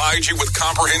will provide you with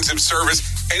comprehensive service,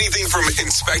 anything from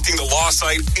inspecting the loss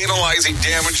site, analyzing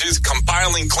damages,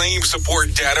 compiling claim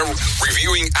support data,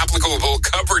 reviewing applicable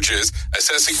coverages,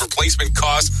 assessing replacement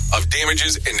costs of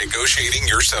damages, and negotiating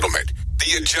your settlement.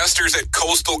 The adjusters at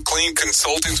Coastal Claim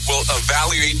Consultants will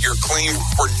evaluate your claim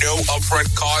for no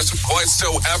upfront cost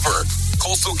whatsoever.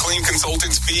 Coastal Claim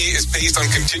Consultants' fee is based on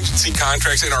contingency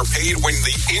contracts and are paid when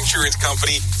the insurance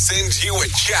company sends you a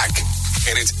check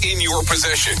and it's in your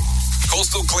possession.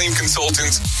 Coastal Claim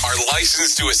Consultants are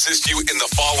licensed to assist you in the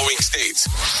following states: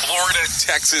 Florida,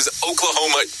 Texas,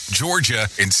 Oklahoma, Georgia,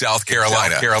 and South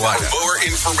Carolina. For more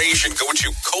information, go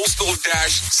to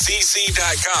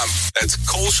coastal-cc.com. That's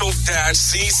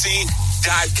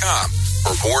coastal-cc.com.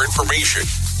 For more information,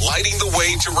 lighting the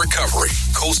way to recovery.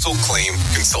 Coastal Claim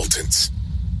Consultants.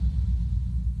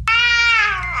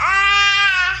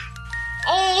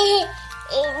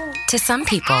 To some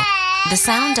people, the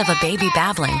sound of a baby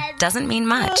babbling doesn't mean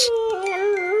much.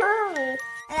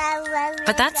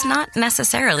 But that's not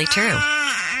necessarily true.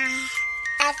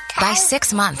 By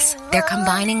 6 months, they're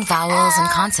combining vowels and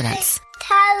consonants.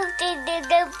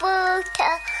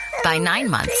 By 9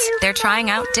 months, they're trying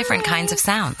out different kinds of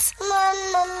sounds.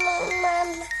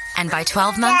 And by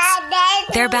 12 months,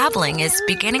 their babbling is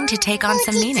beginning to take on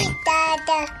some meaning.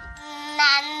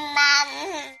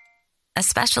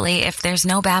 Especially if there's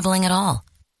no babbling at all.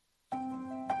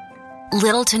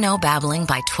 Little to no babbling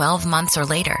by 12 months or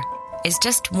later is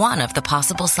just one of the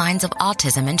possible signs of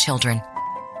autism in children.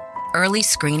 Early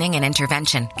screening and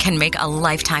intervention can make a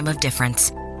lifetime of difference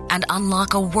and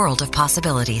unlock a world of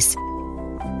possibilities.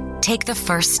 Take the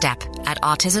first step at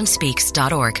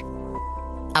autismspeaks.org.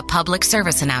 A public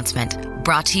service announcement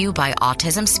brought to you by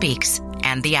Autism Speaks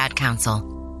and the Ad Council.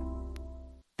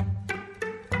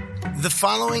 The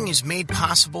following is made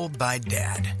possible by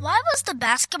Dad. Why was the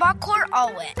basketball court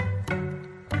all wet?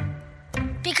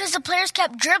 Because the players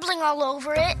kept dribbling all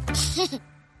over it.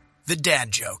 The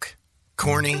dad joke.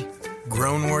 Corny,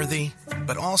 grown-worthy,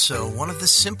 but also one of the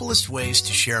simplest ways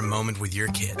to share a moment with your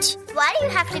kids. Why do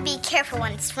you have to be careful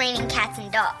when it's raining cats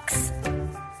and dogs?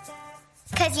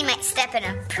 Because you might step in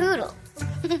a poodle.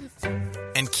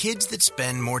 And kids that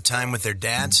spend more time with their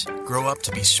dads grow up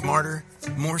to be smarter,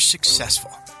 more successful.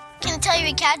 Can I tell you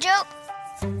a cat joke?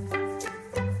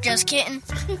 Just kidding.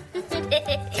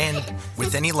 And,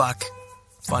 with any luck,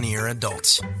 funnier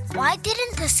adults. Why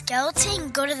didn't the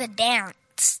skeleton go to the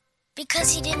dance?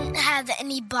 Because he didn't have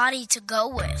anybody to go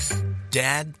with.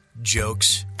 Dad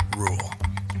jokes rule.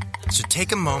 So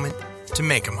take a moment to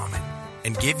make a moment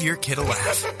and give your kid a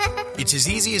laugh. It's as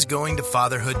easy as going to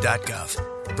fatherhood.gov.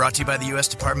 Brought to you by the U.S.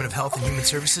 Department of Health and Human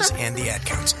Services and the Ad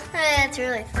Council. That's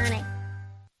really funny.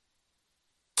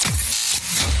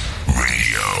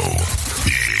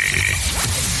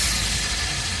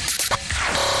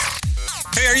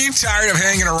 Hey, are you tired of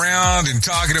hanging around and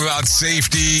talking about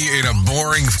safety in a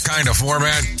boring kind of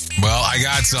format? Well, I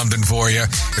got something for you.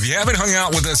 If you haven't hung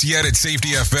out with us yet at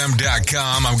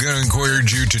safetyfm.com, I'm going to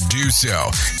encourage you to do so.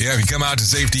 Yeah, if you come out to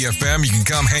Safety FM, you can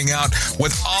come hang out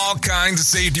with all kinds of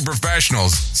safety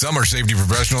professionals. Some are safety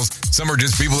professionals, some are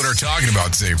just people that are talking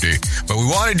about safety. But we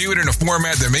want to do it in a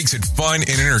format that makes it fun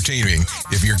and entertaining.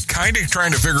 If you're kind of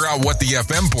trying to figure out what the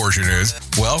FM portion is,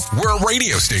 well, we're a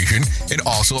radio station and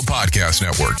also a podcast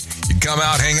network. You can come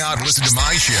out, hang out, and listen to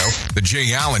my show, The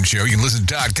Jay Allen Show. You can listen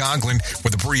to Todd Conklin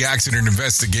with the pre-accident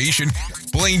investigation,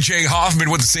 Blaine J. Hoffman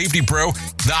with the Safety Pro,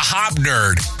 The Hop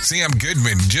Nerd, Sam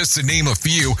Goodman, just to name a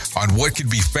few on what can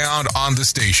be found on the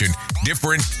station.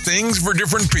 Different things for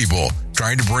different people,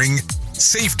 trying to bring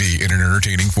safety in an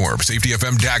entertaining form.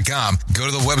 SafetyFM.com. Go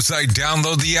to the website,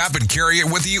 download the app, and carry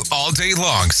it with you all day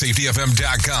long.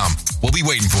 SafetyFM.com. We'll be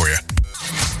waiting for you.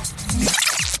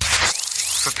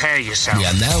 Prepare yourself. We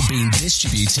are now being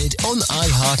distributed on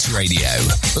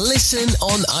iHeartRadio. Listen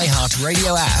on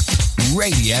iHeartRadio app.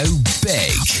 Radio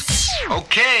Big.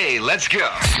 Okay, let's go.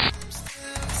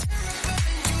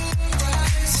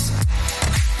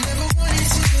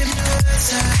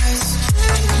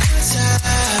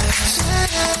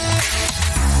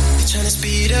 Trying to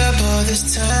speed up all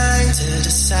this time to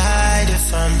decide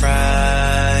if I'm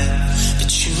right.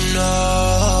 But you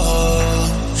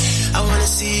know I wanna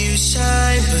see you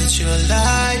shine, but your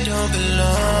light don't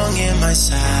belong in my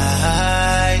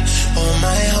side or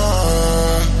my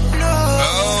home.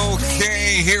 No.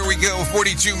 Okay, here we go.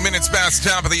 42 minutes past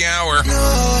top of the hour.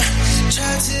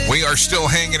 We are still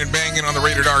hanging and banging on the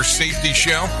Rated R Safety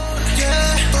Show.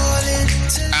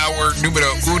 Hour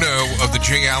numero uno of the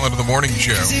Jay Allen of the Morning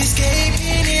Show.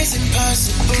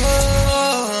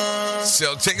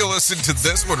 So take a listen to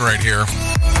this one right here.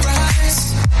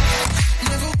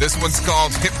 This one's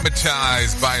called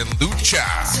Hypnotized by Lucha.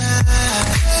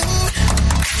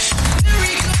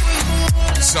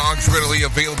 The song's readily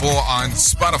available on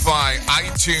Spotify,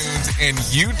 iTunes, and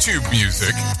YouTube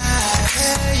Music.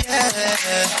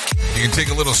 You can take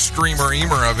a little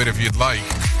streamer-eamer of it if you'd like.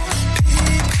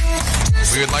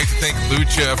 We would like to thank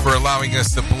Lucha for allowing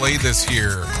us to play this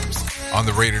here on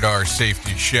the Rated R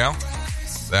Safety Show.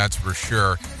 That's for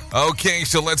sure. Okay,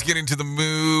 so let's get into the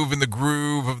move and the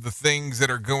groove of the things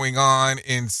that are going on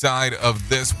inside of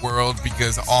this world,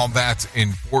 because all that's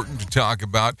important to talk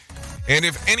about. And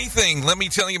if anything, let me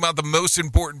tell you about the most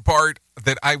important part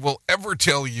that I will ever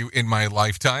tell you in my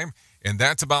lifetime, and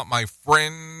that's about my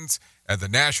friends at the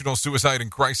National Suicide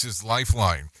and Crisis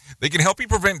Lifeline. They can help you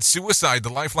prevent suicide. The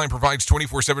Lifeline provides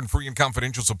 24/7 free and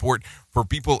confidential support for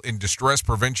people in distress,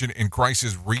 prevention, and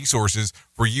crisis resources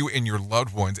for you and your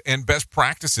loved ones, and best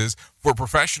practices for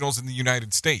professionals in the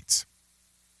United States.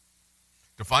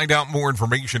 To find out more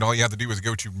information, all you have to do is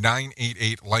go to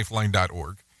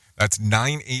 988lifeline.org. That's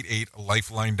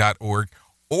 988lifeline.org.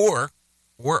 Or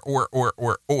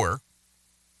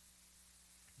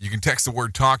you can text the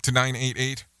word TALK to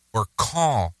 988 or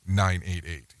call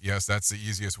 988. Yes, that's the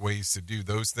easiest ways to do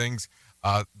those things.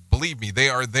 Believe me, they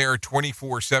are there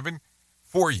 24/7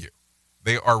 for you.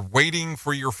 They are waiting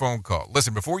for your phone call.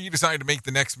 Listen, before you decide to make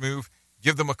the next move,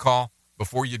 give them a call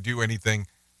before you do anything.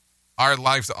 Our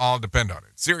lives all depend on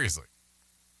it. Seriously.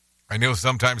 I know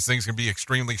sometimes things can be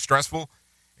extremely stressful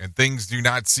and things do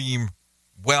not seem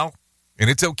well, and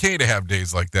it's okay to have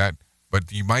days like that,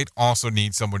 but you might also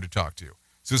need someone to talk to.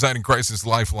 Suicide and Crisis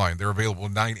Lifeline. They're available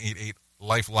at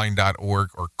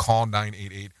 988lifeline.org, or call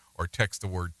 988 or text the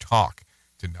word TALK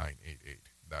to 988.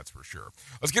 That's for sure.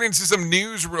 Let's get into some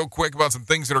news real quick about some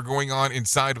things that are going on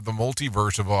inside of the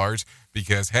multiverse of ours,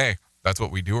 because, hey, That's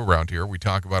what we do around here. We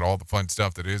talk about all the fun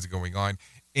stuff that is going on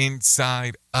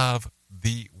inside of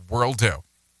the worldo.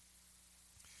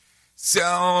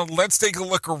 So let's take a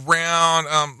look around.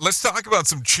 Let's talk about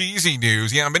some cheesy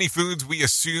news. Yeah, many foods we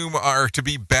assume are to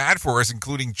be bad for us,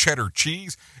 including cheddar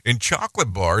cheese and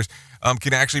chocolate bars,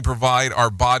 can actually provide our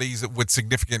bodies with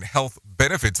significant health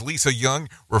benefits. Lisa Young,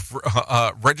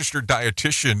 registered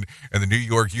dietitian at the New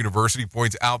York University,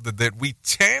 points out that we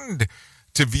tend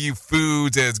to view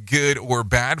foods as good or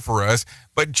bad for us,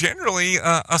 but generally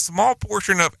a small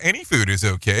portion of any food is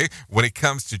okay. When it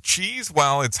comes to cheese,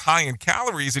 while it's high in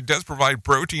calories, it does provide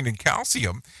protein and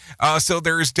calcium. So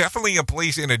there is definitely a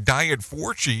place in a diet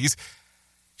for cheese.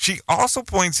 She also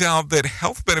points out that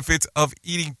health benefits of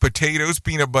eating potatoes,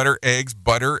 peanut butter, eggs,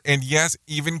 butter, and yes,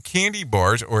 even candy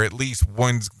bars, or at least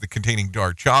ones containing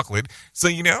dark chocolate. So,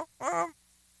 you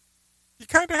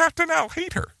kind of have to now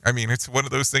hate her. I mean, it's one of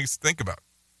those things to think about.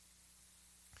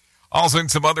 Also, in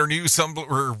some other news, some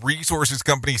resources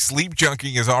company Sleep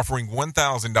Junkie is offering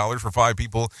 $1,000 for 5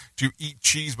 people to eat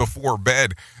cheese before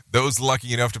bed. Those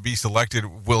lucky enough to be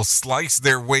selected will slice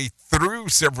their way through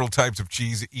several types of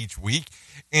cheese each week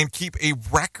and keep a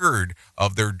record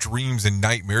of their dreams and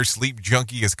nightmares. Sleep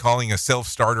Junkie is calling a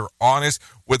self-starter honest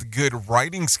with good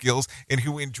writing skills and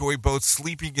who enjoy both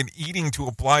sleeping and eating to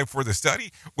apply for the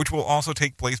study, which will also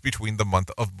take place between the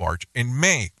month of March and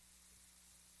May.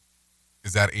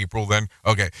 Is that April then?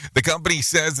 Okay. The company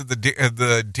says that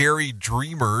the Dairy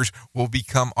Dreamers will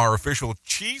become our official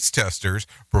cheese testers,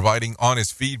 providing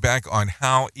honest feedback on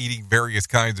how eating various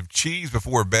kinds of cheese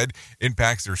before bed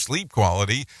impacts their sleep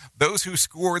quality. Those who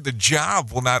score the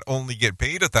job will not only get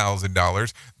paid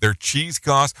 $1,000, their cheese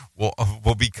costs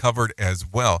will be covered as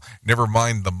well. Never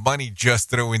mind the money, just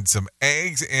throw in some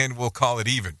eggs and we'll call it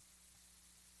even.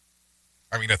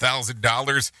 I mean,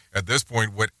 $1,000 at this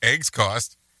point, what eggs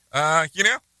cost.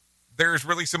 There's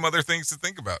really some other things to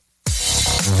think about.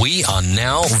 We are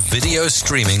now video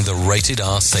streaming the Rated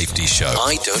R Safety Show.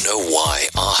 I don't know why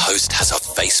our host has a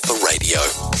face for radio.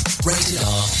 Rated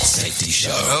R Safety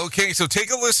Show. Okay, so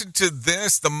take a listen to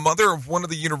this. The mother of one of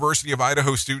the University of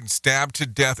Idaho students stabbed to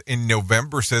death in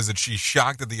November says that she's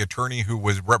shocked that the attorney who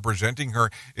was representing her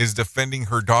is defending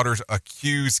her daughter's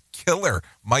accused killer.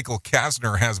 Michael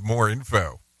Kastner has more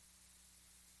info.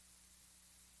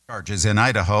 Charges in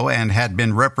Idaho and had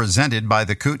been represented by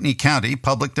the Kootenai County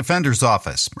Public Defender's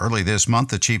Office. Early this month,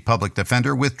 the chief public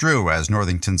defender withdrew as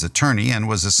Northington's attorney and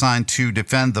was assigned to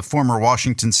defend the former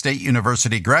Washington State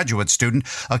University graduate student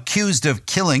accused of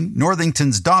killing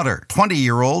Northington's daughter,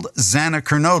 20-year-old Xana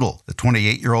Kernodle. The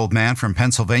 28-year-old man from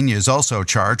Pennsylvania is also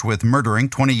charged with murdering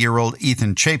 20-year-old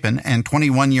Ethan Chapin and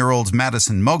 21-year-olds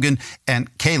Madison Mogan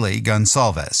and Kaylee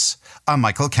Gonsalves. I'm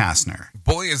Michael Kastner.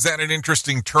 Boy, is that an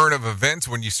interesting turn of events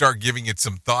when you start giving it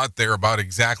some thought there about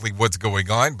exactly what's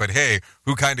going on. But hey,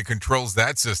 who kind of controls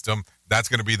that system? That's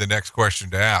going to be the next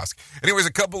question to ask. Anyways,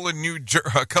 a couple of New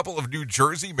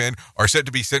Jersey men are said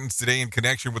to be sentenced today in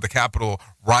connection with the Capitol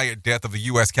riot death of a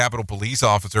U.S. Capitol police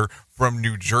officer from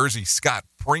New Jersey. Scott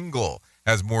Pringle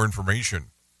has more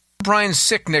information. Brian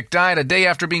Sicknick died a day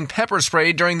after being pepper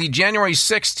sprayed during the January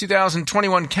 6,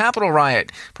 2021 Capitol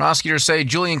riot. Prosecutors say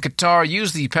Julian Qatar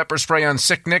used the pepper spray on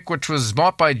Sicknick, which was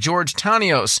bought by George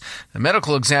Tanios. The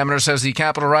medical examiner says the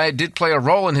Capitol riot did play a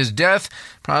role in his death.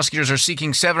 Prosecutors are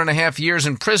seeking 7.5 years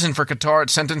in prison for Qatar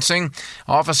at sentencing.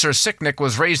 Officer Sicknick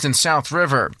was raised in South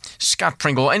River. Scott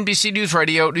Pringle, NBC News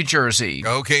Radio, New Jersey.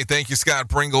 Okay, thank you, Scott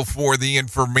Pringle, for the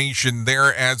information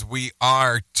there as we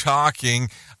are talking.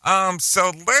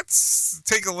 So let's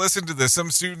take a listen to this. Some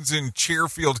students in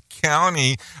Fairfield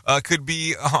County could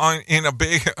be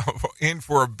in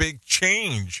for a big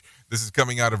change. This is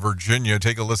coming out of Virginia.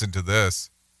 Take a listen to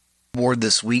this. Board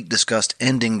this week discussed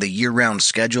ending the year-round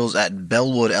schedules at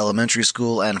Bellwood Elementary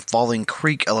School and Falling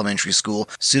Creek Elementary School.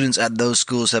 Students at those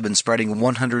schools have been spreading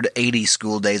 180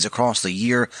 school days across the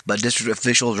year, but district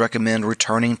officials recommend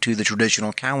returning to the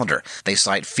traditional calendar. They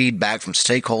cite feedback from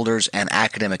stakeholders and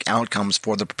academic outcomes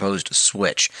for the proposed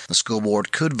switch. The school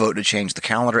board could vote to change the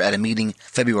calendar at a meeting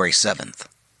February 7th.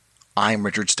 I'm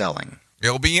Richard Stelling.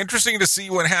 It'll be interesting to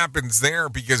see what happens there,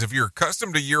 because if you're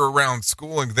accustomed to year-round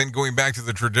schooling, then going back to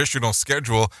the traditional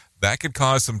schedule, that could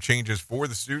cause some changes for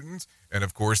the students and,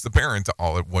 of course, the parents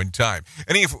all at one time.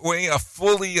 Anyway, a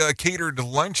fully catered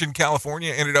lunch in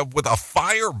California ended up with a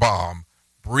firebomb.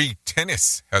 Bree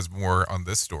Tennis has more on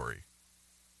this story.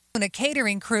 A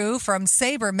catering crew from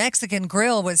Sabre Mexican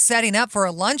Grill was setting up for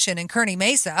a luncheon in Kearney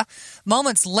Mesa.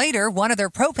 Moments later, one of their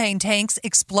propane tanks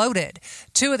exploded.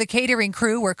 2 of the catering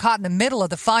crew were caught in the middle of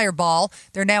the fireball.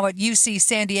 They're now at UC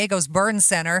San Diego's Burn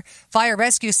Center. Fire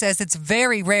Rescue says it's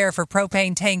very rare for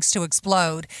propane tanks to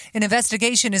explode. An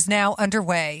investigation is now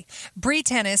underway. Bree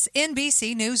Tennis,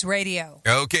 NBC News Radio.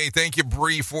 Okay, thank you,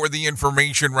 Bree, for the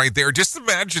information right there. Just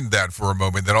imagine that for a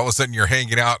moment, that all of a sudden you're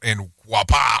hanging out and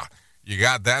whoopah, you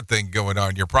got that thing going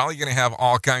on. You're probably going to have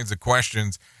all kinds of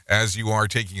questions as you are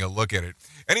taking a look at it.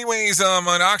 Anyways,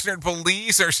 Oxnard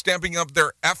police are stepping up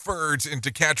their efforts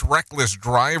to catch reckless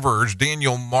drivers.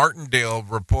 Daniel Martindale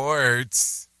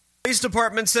reports. Police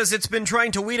department says it's been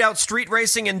trying to weed out street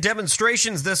racing and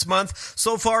demonstrations this month.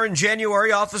 So far in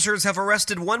January, officers have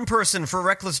arrested 1 person for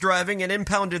reckless driving and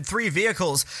impounded 3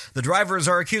 vehicles. The drivers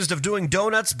are accused of doing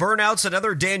donuts, burnouts, and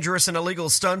other dangerous and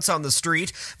illegal stunts on the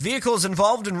street. Vehicles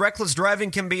involved in reckless driving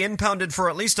can be impounded for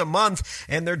at least a month,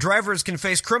 and their drivers can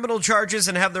face criminal charges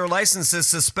and have their licenses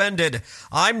suspended.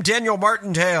 I'm Daniel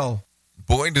Martindale.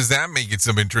 Boy, does that make it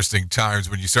some interesting times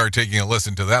when you start taking a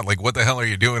listen to that. Like, what the hell are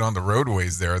you doing on the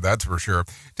roadways there? That's for sure.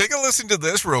 Take a listen to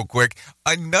this real quick.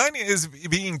 A nun is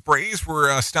being praised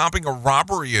for stopping a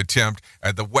robbery attempt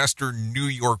at the Western New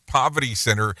York Poverty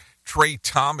Center. Trey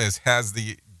Thomas has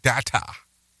the data.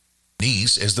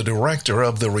 Niece is the director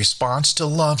of the Response to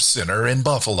Love Center in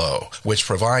Buffalo, which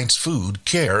provides food,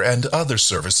 care, and other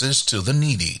services to the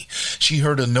needy. She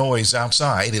heard a noise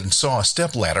outside and saw a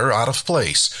stepladder out of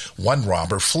place. One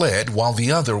robber fled while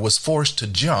the other was forced to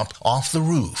jump off the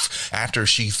roof after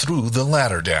she threw the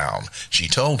ladder down. She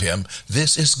told him,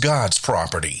 "This is God's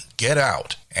property. Get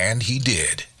out." And he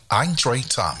did. I'm Trey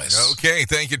Thomas. Okay,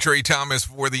 thank you, Trey Thomas,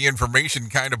 for the information.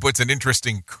 Kind of puts an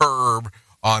interesting curb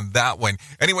on that one.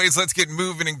 Anyways, let's get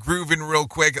moving and grooving real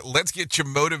quick. Let's get you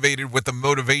motivated with the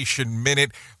Motivation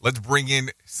Minute. Let's bring in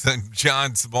some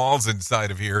John Smalls inside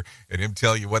of here and him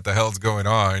tell you what the hell's going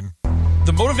on.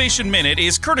 The Motivation Minute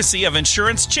is courtesy of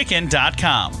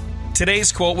InsuranceChicken.com.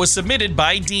 Today's quote was submitted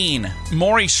by Dean.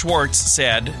 Maury Schwartz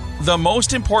said, "The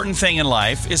most important thing in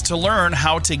life is to learn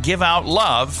how to give out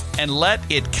love and let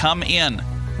it come in."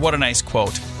 What a nice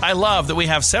quote. I love that we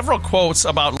have several quotes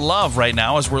about love right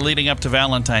now as we're leading up to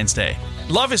Valentine's Day.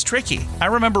 Love is tricky. I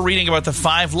remember reading about the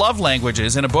 5 love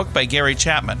languages in a book by Gary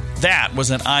Chapman. That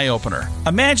was an eye-opener.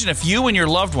 Imagine if you and your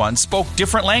loved one spoke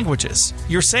different languages.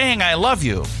 You're saying I love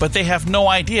you, but they have no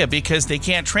idea because they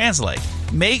can't translate.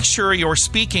 Make sure you're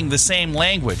speaking the same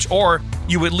language, or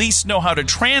you at least know how to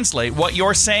translate what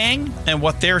you're saying and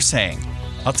what they're saying.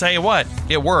 I'll tell you what,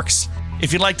 it works.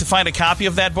 If you'd like to find a copy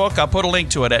of that book, I'll put a link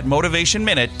to it at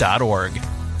motivationminute.org.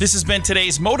 This has been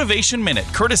today's Motivation Minute,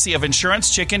 courtesy of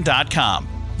InsuranceChicken.com.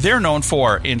 They're known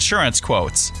for insurance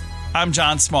quotes. I'm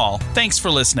John Small. Thanks for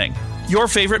listening. Your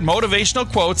favorite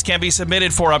motivational quotes can be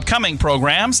submitted for upcoming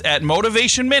programs at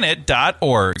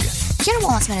motivationminute.org. Your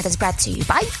Wellness Minute is brought to you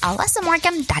by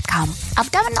AlassaMorgan.com.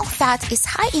 Abdominal fat is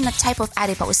high in a type of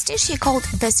adipose tissue called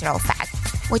visceral fat,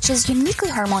 which is uniquely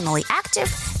hormonally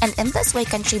active and in this way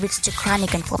contributes to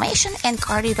chronic inflammation and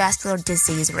cardiovascular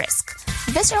disease risk.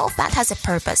 Visceral fat has a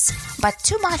purpose, but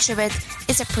too much of it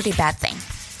is a pretty bad thing.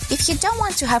 If you don't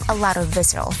want to have a lot of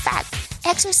visceral fat,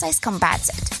 exercise combats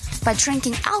it, but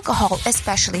drinking alcohol,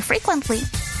 especially frequently,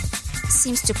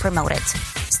 seems to promote it.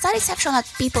 Studies have shown that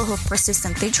people who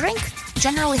persistently drink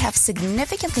generally have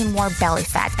significantly more belly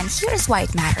fat, and here's why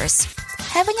it matters.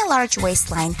 Having a large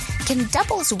waistline can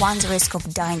double one's risk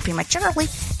of dying prematurely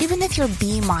even if your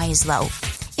BMI is low.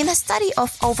 In a study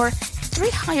of over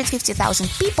 350,000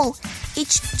 people,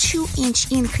 each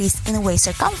 2-inch increase in waist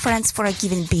circumference for a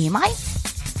given BMI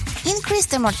increased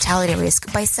the mortality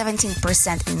risk by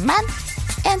 17% in men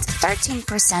and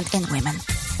 13% in women.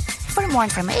 For more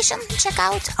information, check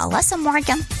out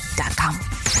AlassaMorgan.com.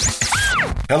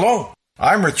 Hello,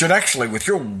 I'm Richard Exley with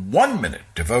your 1-minute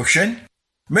devotion.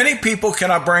 Many people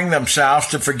cannot bring themselves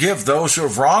to forgive those who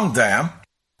have wronged them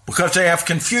because they have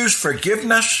confused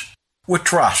forgiveness with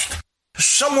trust.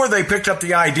 Somewhere they picked up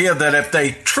the idea that if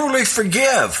they truly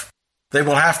forgive, they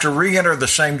will have to re-enter the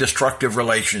same destructive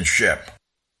relationship.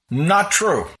 Not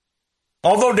true.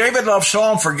 Although David loved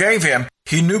Saul and forgave him,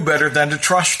 he knew better than to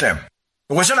trust him.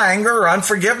 It wasn't anger or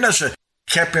unforgiveness that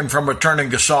kept him from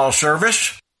returning to Saul's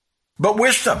service, but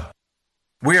wisdom.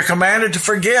 We are commanded to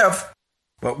forgive,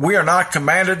 but we are not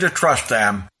commanded to trust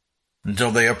them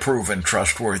until they are proven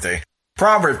trustworthy.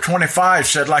 Proverbs 25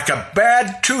 said, like a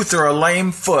bad tooth or a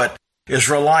lame foot is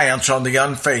reliance on the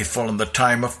unfaithful in the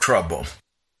time of trouble.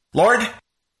 Lord,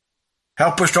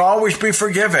 help us to always be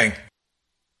forgiving,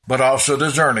 but also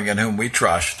discerning in whom we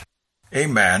trust.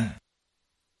 Amen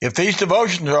If these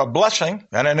devotions are a blessing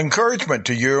and an encouragement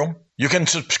to you, you can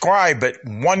subscribe at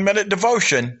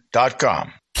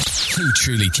OneMinuteDevotion.com. Who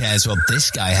truly cares what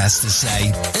this guy has to say?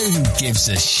 Who gives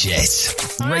a shit?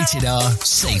 Rated R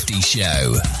Safety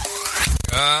Show.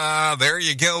 There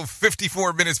you go.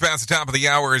 54 minutes past the top of the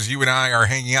hour as you and I are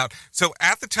hanging out. So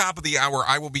at the top of the hour,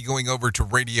 I will be going over to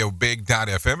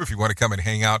RadioBig.fm if you want to come and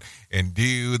hang out and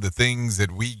do the things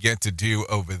that we get to do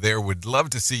over there. Would love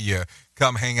to see you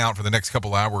come hang out for the next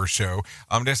couple hours or so.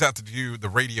 Just have to do the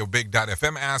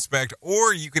RadioBig.fm aspect,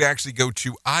 or you could actually go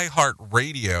to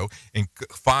iHeartRadio and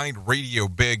find Radio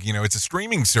Big. You know, it's a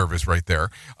streaming service right there,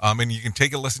 and you can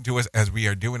take a listen to us as we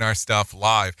are doing our stuff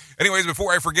live. Anyways,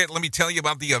 before I forget, let me tell you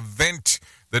about the event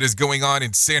that is going on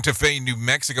in Santa Fe, New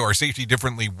Mexico, our Safety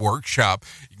Differently workshop.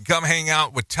 You can come hang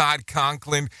out with Todd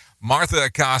Conklin, Martha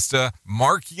Acosta,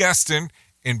 Mark Yeston,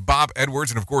 and Bob Edwards,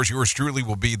 and of course yours truly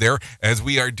will be there as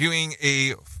we are doing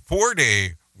a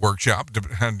 4-day workshop,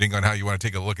 depending on how you want to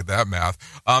take a look at that math.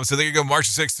 So there you go, March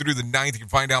 6th through the 9th. You can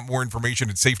find out more information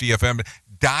at safetyfm.io,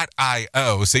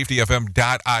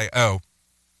 safetyfm.io,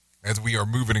 as we are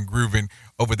moving and grooving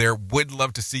over there. Would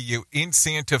love to see you in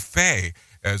Santa Fe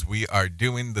as we are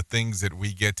doing the things that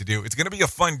we get to do. It's going to be a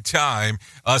fun time.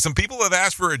 Some people have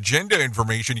asked for agenda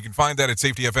information. You can find that at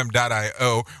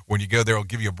safetyfm.io. When you go there, I'll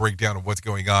give you a breakdown of what's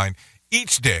going on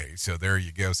each day. So there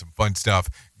you go, some fun stuff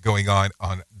going on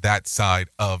that side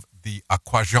of the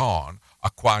equation.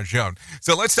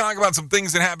 So let's talk about some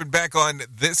things that happened back on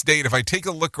this date. If I take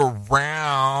a look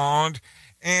around,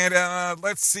 and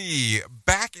let's see,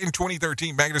 back in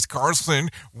 2013, Magnus Carlsen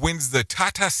wins the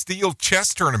Tata Steel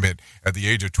Chess Tournament at the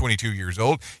age of 22 years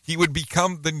old. He would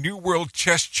become the new world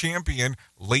chess champion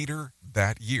later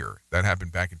that year. That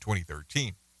happened back in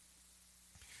 2013.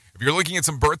 If you're looking at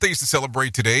some birthdays to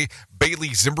celebrate today,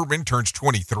 Bailey Zimmerman turns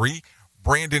 23,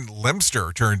 Brandon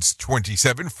Lemster turns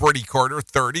 27, Freddie Carter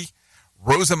 30,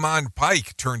 Rosamond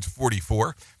Pike turns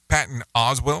 44, Patton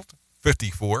Oswalt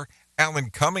 54, Alan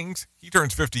Cummings, he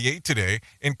turns 58 today,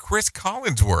 and Chris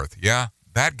Collinsworth, yeah,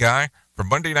 that guy from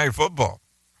Monday Night Football.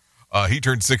 He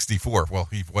turned 64. Well,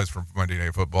 he was from Monday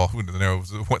Night Football. Who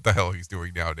knows what the hell he's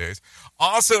doing nowadays?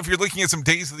 Also, if you're looking at some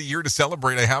days of the year to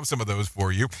celebrate, I have some of those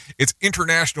for you. It's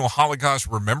International Holocaust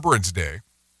Remembrance Day,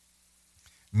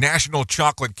 National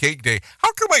Chocolate Cake Day.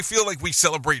 How come I feel like we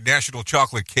celebrate National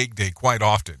Chocolate Cake Day quite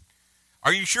often?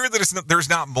 Are you sure that there's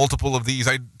not multiple of these?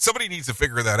 Somebody needs to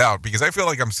figure that out because I feel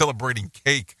like I'm celebrating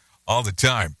cake all the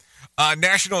time.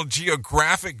 National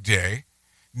Geographic Day,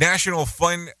 National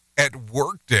Fun at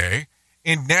Work Day,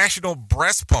 and National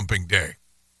Breast Pumping Day.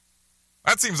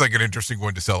 That seems like an interesting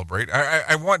one to celebrate.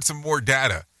 I want some more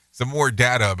data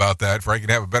about that for I can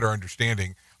have a better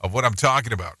understanding of what I'm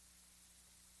talking about.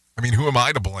 I mean, who am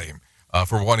I to blame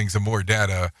for wanting some more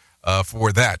data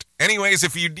for that? Anyways,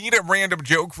 if you need a random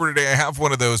joke for today, I have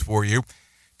one of those for you.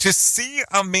 To see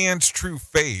a man's true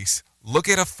face, look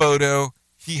at a photo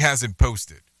he hasn't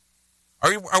posted.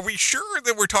 Are we sure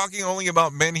that we're talking only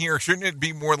about men here? Shouldn't it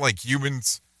be more like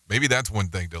humans? Maybe that's one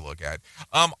thing to look at.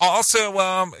 Also,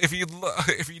 if you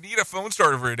need a phone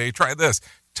starter for today, try this.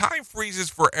 Time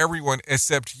freezes for everyone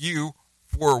except you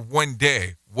for 1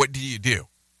 day. What do you do?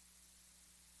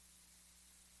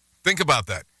 Think about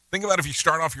that. Think about if you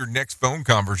start off your next phone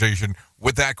conversation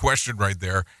with that question right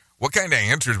there, what kind of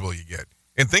answers will you get?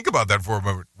 And think about that for a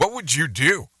moment. What would you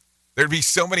do? There'd be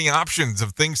so many options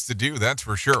of things to do, that's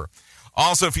for sure.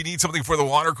 Also, if you need something for the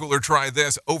water cooler, try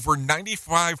this. Over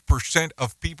 95%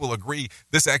 of people agree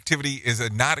this activity is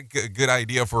not a good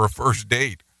idea for a first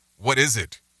date. What is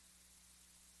it?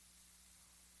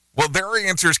 Well, their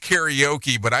answer is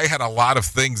karaoke, but I had a lot of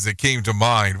things that came to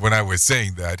mind when I was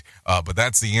saying that. But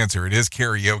that's the answer. It is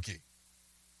karaoke.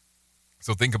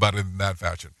 So think about it in that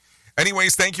fashion.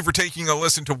 Anyways, thank you for taking a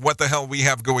listen to what the hell we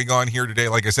have going on here today.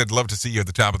 Like I said, love to see you at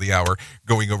the top of the hour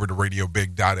going over to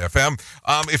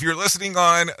RadioBig.fm. If you're listening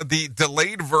on the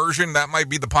delayed version, that might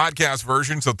be the podcast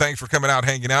version. So thanks for coming out,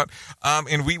 hanging out.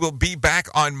 And we will be back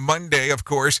on Monday, of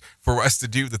course, for us to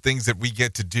do the things that we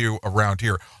get to do around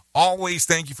here. Always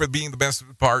thank you for being the best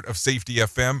part of Safety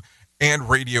FM and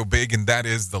Radio Big, and that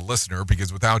is the listener,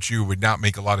 because without you, it would not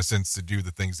make a lot of sense to do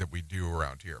the things that we do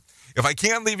around here. If I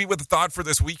can leave you with a thought for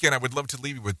this weekend, I would love to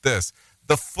leave you with this.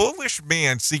 The foolish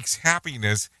man seeks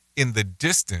happiness in the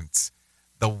distance.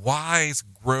 The wise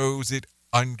grows it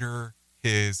under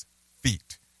his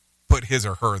feet. Put his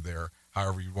or her there,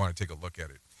 however you want to take a look at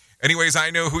it. Anyways,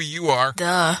 I know who you are.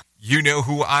 Duh. You know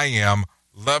who I am.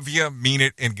 Love you, mean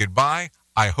it, and goodbye.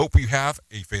 I hope you have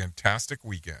a fantastic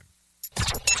weekend.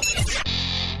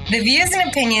 The views and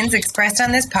opinions expressed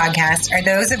on this podcast are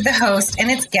those of the host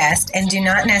and its guest and do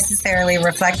not necessarily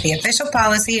reflect the official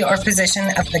policy or position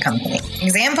of the company.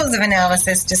 Examples of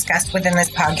analysis discussed within this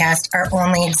podcast are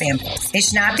only examples. They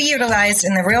should not be utilized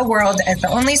in the real world as the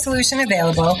only solution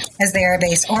available, as they are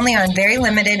based only on very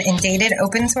limited and dated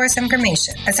open source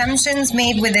information. Assumptions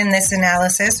made within this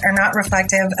analysis are not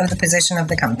reflective of the position of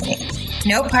the company.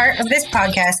 No part of this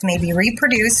podcast may be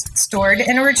reproduced, stored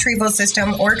in a retrieval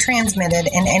system, or transmitted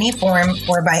in any form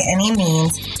or by any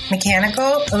means,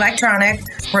 mechanical, electronic,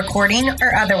 recording,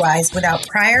 or otherwise, without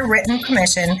prior written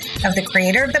permission of the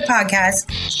creator of the podcast,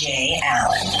 Jay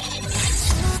Allen.